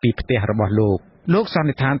10ម៉ែត្រពីផ្ទះរបស់លោកសន្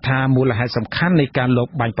និដ្ឋានថាមូលហេតុសំខាន់នៃការលប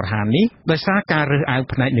បាញ់ប្រហារនេះដោយសារការរើសអើង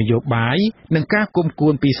ផ្នែកនយោបាយនិងការគុំគួ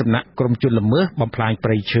នពីសំណាក់ក្រុមជនល្មើសបំផ្លាញព្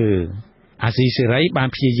រៃឈើអាស៊ីសេរីបាន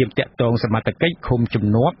ព្យាយាមតាក់ទងសមត្ថកិច្ចឃុំជំ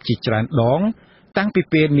នាប់ជាច្រើនដងតាំងពី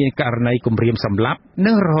ពេលមានករណីគំរាមសម្លាប់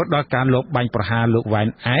និងរហូតដល់ការលបបាញ់ប្រហារលោកវ៉ែន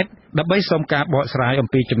អែតដើម្បីសុំការបកស្រាយអំ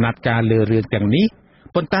ពីចំណាត់ការលើរឿងទាំងនេះ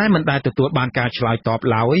ប៉ុន្តែមិនដែលទទួលបានការឆ្លើយតប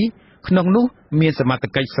ឡើយក្នុងនោះមានសមត្ថ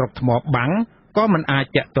កិច្ចស្រុកថ្មបាំងក៏មិនអាច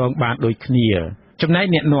តាក់ទងបានដូចគ្នាចំណែក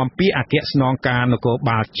អ្នកនាំពាក្យអគ្គស្នងការនគរ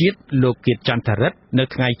បាលជាតិលោកគៀតចន្ទរិទ្ធនៅ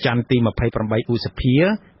ថ្ងៃច័ន្ទទី28ឧសភា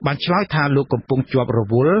បានឆ្លើយថាលោកកំពុងជាប់រ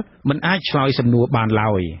វល់មិនអាចឆ្លើយសំណួរបាន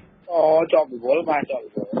ឡើយជាប់រវល់បានជាប់រ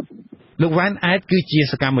វល់លោកវ៉ែនអែតគឺជា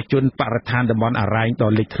សកម្មជនបរិស្ថានតំបន់អារ៉ៃដ៏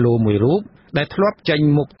លេចធ្លោមួយរូបដែលធ្លាប់ចេញ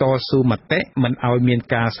មុខតស៊ូមតិមិនឲ្យមាន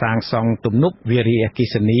ការសាងសង់ទំនប់វារីអគ្គិ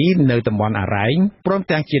សនីនៅតំបន់អារ៉ែងព្រម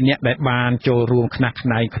ទាំងជាអ្នកដែលបានចូលរួមខ្នះខ្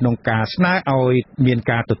នែងក្នុងការស្នើឲ្យមាន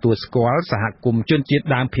ការទទួលស្គាល់សហគមន៍ជនជាតិ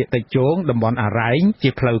ដើមភាគតិចជងតំបន់អារ៉ែងជា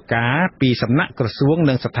ផ្លូវការពីសំណាក់ក្រសួង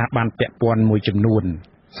និងស្ថាប័នពាក់ព័ន្ធមួយចំនួន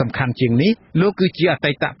សំខាន់ជាងនេះលោកគឺជាអ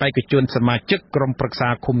តីតបេក្ខជនសមាជិកក្រុមប្រឹក្សា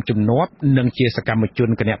ឃុំជំនាប់និងជាសកម្មជន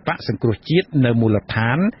គណបកសង្គ្រោះជាតិនៅមូលដ្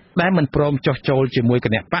ឋានដែលមិនព្រមចុះចូលជាមួយគ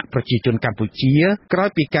ណបកប្រជាជនកម្ពុជាក្រោយ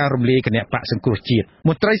ពីការរំលាយគណបកសង្គ្រោះជាតិម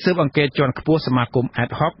ន្ត្រីស៊ើបអង្កេតជាន់ខ្ពស់សមាគម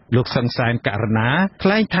Ad Hoc លោកសឹងសែនករណាថ្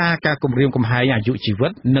លែងថាការគំរាមកំហែងអាយុជីវិ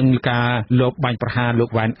តនិងការលបបាញ់ប្រហារលោក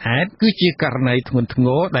វ៉ែនអែតគឺជាករណីធ្ងន់ធ្ង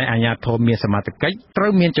រដែលអាជ្ញាធរមានសមត្ថកិច្ចត្រូ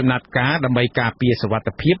វមានចំណាត់ការដើម្បីការពារសុវត្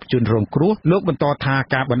ថិភាពជនរងគ្រោះលោកបន្តថា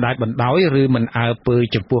ការបណ្តែតបណ្តោយឬមិនអើពើ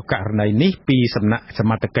ចំពោះករណីនេះពីសំណាក់ស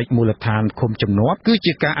មត្ថកិច្ចមូលដ្ឋានឃុំជំនាប់គឺ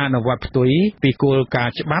ជាការអនុវត្តផ្ទុយពីគោលការ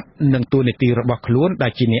ណ៍ច្បាប់និងតួនាទីរបស់ខ្លួនដែ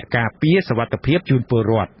លជាអ្នកការពារសុវត្ថិភាពជូនពល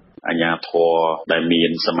រដ្ឋអាជ្ញាធរដែលមា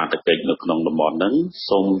នសមត្ថកិច្ចនៅក្នុងតំបន់ហ្នឹង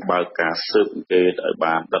សូមបើកការស៊ើបអង្កេតឲ្យ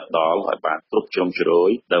បានដិតដល់ឲ្យបានគ្រប់ជ្រុងជ្រោយ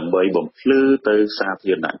ដើម្បីបំភ្លឺទៅសា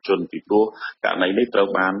ធារណជនពីព្រោះករណីនេះត្រូវ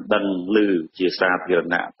បានដឹងឮជាសាធារ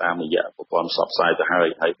ណៈតាមរយៈប្រព័ន្ធផ្សព្វផ្សាយទៅហើ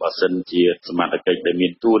យបើសិនជាសមត្ថកិច្ចដែលមា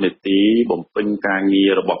នតួនាទីបំពេញការងា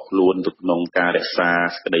ររបស់ខ្លួនទៅក្នុងការរក្សា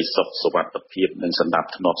សេចក្តីសុខសុវត្ថិភាពនិងសណ្ដាប់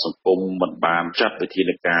ធ្នាប់សង្គមមិនបានចាត់វិធា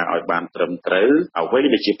នការឲ្យបានត្រឹមត្រូវអ្វី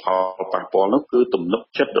ដែលជាផលប៉ះពាល់នោះគឺទំនុក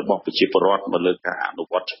ចិត្តរបស់ប្រជាពលរដ្ឋមកលើការអនុ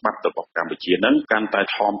វត្តច្បាប់របស់កម្ពុជានឹងកាន់តែ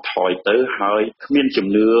ថមថយទៅហើយគ្មានជំ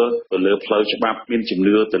នឿទៅលើផ្លូវច្បាប់គ្មានជំ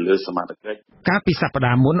នឿទៅលើសមត្ថកិច្ច កាលពីសប្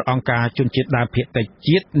តាហ៍មុនអង្គការជនជាតិដើមភាគតិច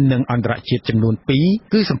ជាតិនិងអន្តរជាតិចំនួន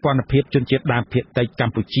2គឺសម្ព័ន្ធភាពជនជាតិដើមភាគតិចក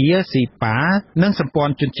ម្ពុជា SIPA និងសម្ព័ន្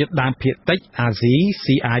ធជនជាតិដើមភាគតិចអាស៊ី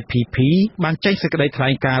CIPP បានចេញសេចក្តីថ្លែ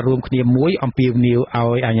ងការណ៍រួមគ្នាមួយអំពាវនាវ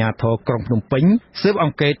ឲ្យអាជ្ញាធរក្រុងភ្នំពេញស៊ើបអ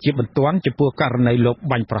ង្កេតជាបន្ទាន់ចំពោះករណីលោក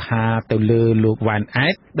បាញ់ប្រហារទៅលើលោកវ៉ានអែ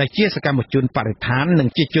តដែលជាសកម្មជនបរិស្ថាននិង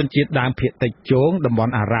ជាជនជាតិដើមភាគតិចជងតំប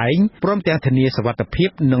ន់អរ៉ែងព្រមទាំងធានាសុវត្ថិភាព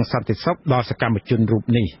និងសន្តិសុខដល់សកម្មជនរូប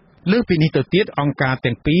នេះលើសពីនេះទៅទៀតអង្គការ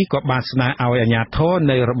ទាំងពីរក៏បានស្នើឲ្យអាជ្ញាធរ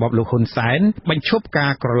នៃរបបលោកហ៊ុនសែនបញ្ឈប់កា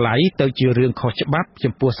រក្រឡៃទៅជារឿងខុសច្បាប់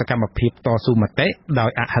ចំពោះសកម្មភាពតស៊ូមតិដោ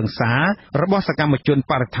យអហិង្សារបស់សកម្មជន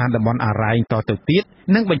បរិស្ថានតំបន់អរ៉ែងតទៅទៀត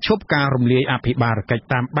និងបញ្ឈប់ការរំលាយអភិបាលកិច្ច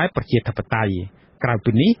តាមបែបប្រជាធិបតេយ្យក្រៅ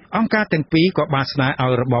ពីនេះអង្គការទាំងពីរក៏បានស្នើឲ្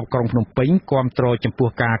យរបបក្រុងភ្នំពេញគាំទ្រចំពោះ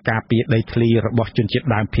ការការពារដីធ្លីរបស់ជនជាតិ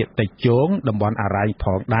ដើមភាគតិចជងតំបន់អរ៉ៃផ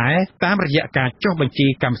ងដែរតាមរយៈការចុះបញ្ជី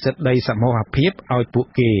កម្មសិទ្ធិដីសមូហភាពឲ្យពួក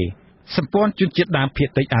គេសម្ព័ន្ធជនជាតិដើមភាគ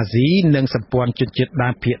តិចអាស៊ីនិងសម្ព័ន្ធជនជាតិដើ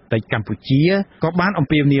មភាគតិចកម្ពុជាក៏បានអំ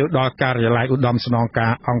ពាវនាវដល់ការិយាល័យឧត្តមស្នងកា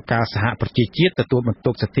រអង្គការសហប្រជាជាតិទទួលបន្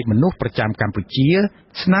ទុកសិទ្ធិមនុស្សប្រចាំកម្ពុជា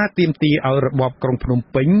ស្នើទាមទារឲ្យរបបក្រុងភ្នំ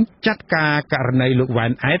ពេញចាត់ការករណីលោកវ៉ា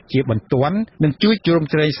នអែតជាបន្ទាន់និងជួយជ្រោម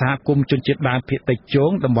ជ្រែងសហគមន៍ជនជាតិដើមភាគតិចជ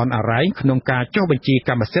ងតំបន់អរ៉ៃក្នុងការចុះបញ្ជីក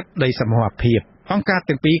ម្មសិទ្ធិដីសមូហភាពអង្គការ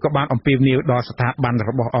ទាំងពីរក៏បានអំពាវនាវដល់ស្ថាប័ន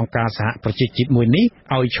របស់អង្គការសហប្រជាជាតិមួយនេះ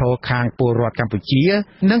ឲ្យឈរខាងពលរដ្ឋកម្ពុជា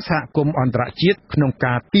និងសហគមន៍អន្តរជាតិក្នុង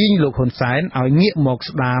ការទាញលោកហ៊ុនសែនឲ្យងាកមក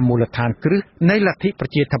ស្ដារមូលដ្ឋានគ្រឹះនៃលទ្ធិប្រ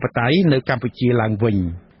ជាធិបតេយ្យនៅកម្ពុជាឡើងវិញ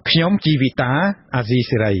ខ្ញុំជីវីតាអាស៊ី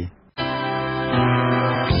សេរី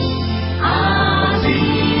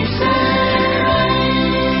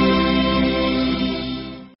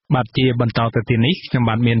បាទជាបន្តទៅទៀតនេះខ្ញុំ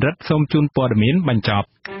បាទមានរិទ្ធសូមជូនព័ត៌មានបញ្ចប់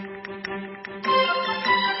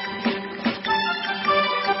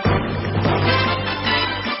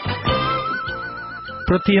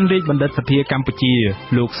ប្រធានរាជបណ្ឌិតសភាកម្ពុជា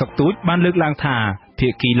លោកសុកទូចបានលើកឡើងថាភា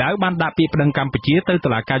គីឡាវបានដាក់ពាក្យប្តឹងកម្ពុជាទៅតុ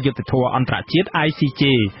លាការយុត្តិធម៌អន្តរជាតិ ICJ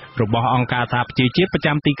របស់អង្គការសហប្រជាជាតិប្រ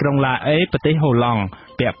ចាំទីក្រុងឡាអេប្រទេសហូឡង់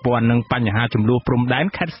ពាក់ព័ន្ធនឹងបញ្ហាជម្លោះព្រំដែន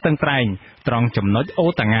ខេត្តស្ទឹងត្រែងត្រង់ចំណុចអូ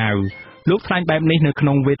តាងាវលោកថ្លែងបែបនេះនៅក្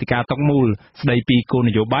នុងវេទិកាតុកមូលស្ដីពីគោលន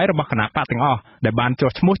យោបាយរបស់គណៈបកទាំងអស់ដែលបាន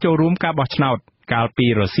ចុះឈ្មោះចូលរួមការបោះឆ្នោតកាលពី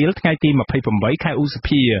រសៀលថ្ងៃទី28ខែឧស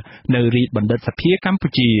ភានៅរាជបណ្ឌិតសភាកម្ពុ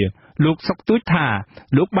ជាលោកសុកទូចថា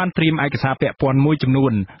លោកបានត្រៀមឯកសារពាក់ព័ន្ធមួយចំនួ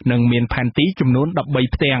ននិងមានផែនទីចំនួន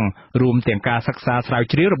13ផ្ទាំងរួមទាំងការសិក្សាស្រាវ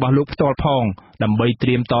ជ្រាវរបស់លោកផ្ទាល់ផងដើម្បីត្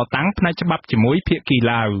រៀមតតាំងផ្នែកច្បាប់ជាមួយភាគី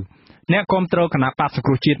ឡាវអ្នកគាំទ្រគណៈបក្សសង្គ្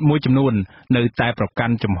រោះជាតិមួយចំនួននៅតែប្រកា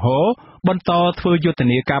ន់ជំហរបន្តធ្វើយុទ្ធ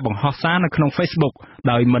នាការបង្ហោះសារនៅក្នុង Facebook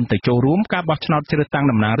ដោយមិនទៅចូលរួមការបោះឆ្នោតជ្រើសតាំង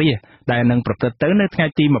តំណាងរាស្ត្រដែលនឹងប្រព្រឹត្តទៅនៅថ្ងៃ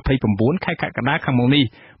ទី29ខែកក្កដាខាងមុខនេះ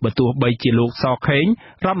បើទោះបីជាលោកសខេង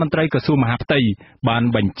រដ្ឋមន្ត្រីក្រសួងមហាផ្ទៃបាន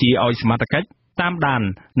បញ្ជាឲ្យសមត្ថកិច្ចតាមដាន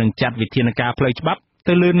និងចាត់វិធានការផ្លូវច្បាប់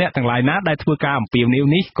ទៅលើអ្នកទាំងឡាយណាដែលធ្វើការអំពាវនាវ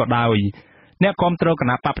នេះក៏ដោយអ្នកគាំទ្រគ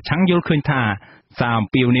ណៈបព្វប្រឆាំងយល់ឃើញថាសារអំ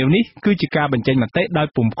ពាវនាវនេះគឺជាការបញ្ចេញមតិដោយ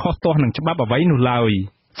ពុំខុសទាស់នឹងច្បាប់អ្វីនោះឡើយ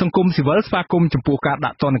សង្គមស៊ីវិលស្វាគមន៍ចំពោះការ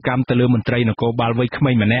ដាក់ទណ្ឌកម្មទៅលើមន្ត្រីនគរបាលវ័យក្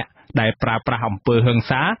មេងម្នាក់ដែលប្រើប្រាស់អំពើហិង្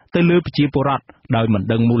សាទៅលើប្រជាពលរដ្ឋដោយមិន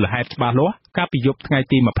ដឹងមូលហេតុច្បាស់លាស់កាលពីយប់ថ្ងៃ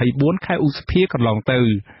ទី24ខែឧសភាកន្លងទៅ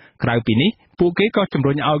ក្រៅពីនេះពួកគេក៏ជំ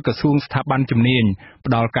រុញឲ្យក្រសួងស្ថាប័នជំនាញ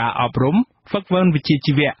ផ្ដល់ការអប់រំហ្វឹកហ្វឺនវិជ្ជា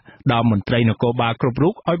ជីវៈដល់មន្ត្រីនគរបាលគ្រប់រូ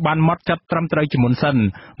បឲ្យបានម៉ត់ចត់ត្រឹមត្រូវជាមុនសិន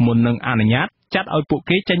មុននឹងអនុញ្ញាតចាត់ឲ្យពួក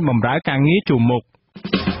គេចេញបម្រើការងារជួរមុខ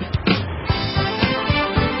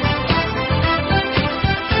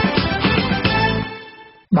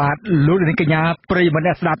បាទលោកនាងកញ្ញាប្រិយមិត្ត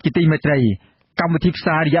អ្នកស្ដាប់ជាទីមេត្រីកម្មវិធីផ្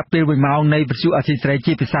សាយរយៈពេល1ម៉ោងនៃវិទ្យុអាស៊ីសេរី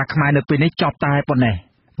ជាភាសាខ្មែរនៅពេលនេះចប់តែប៉ុណ្ណេះ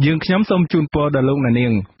យើងខ្ញុំសូមជូនពរដល់លោកអ្នកនា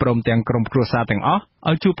ងព្រមទាំងក្រុមគ្រួសារទាំងអស់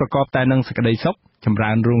ឲ្យជួបប្រកបតែនឹងសេចក្តីសុខចម្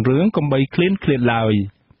រើនរុងរឿងកុំបីឃ្លានឡើយ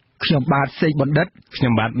ខ្ញុំបាទសេកបណ្ឌិតខ្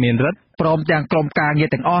ញុំបាទមានរិទ្ធព្រមទាំងក្រុមការងារ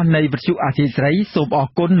ទាំងអស់នៃវិទ្យុអាស៊ីសេរីសូមអរ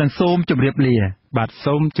គុណនិងសូមជម្រាបលាបាទ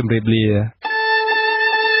សូមជម្រាបលា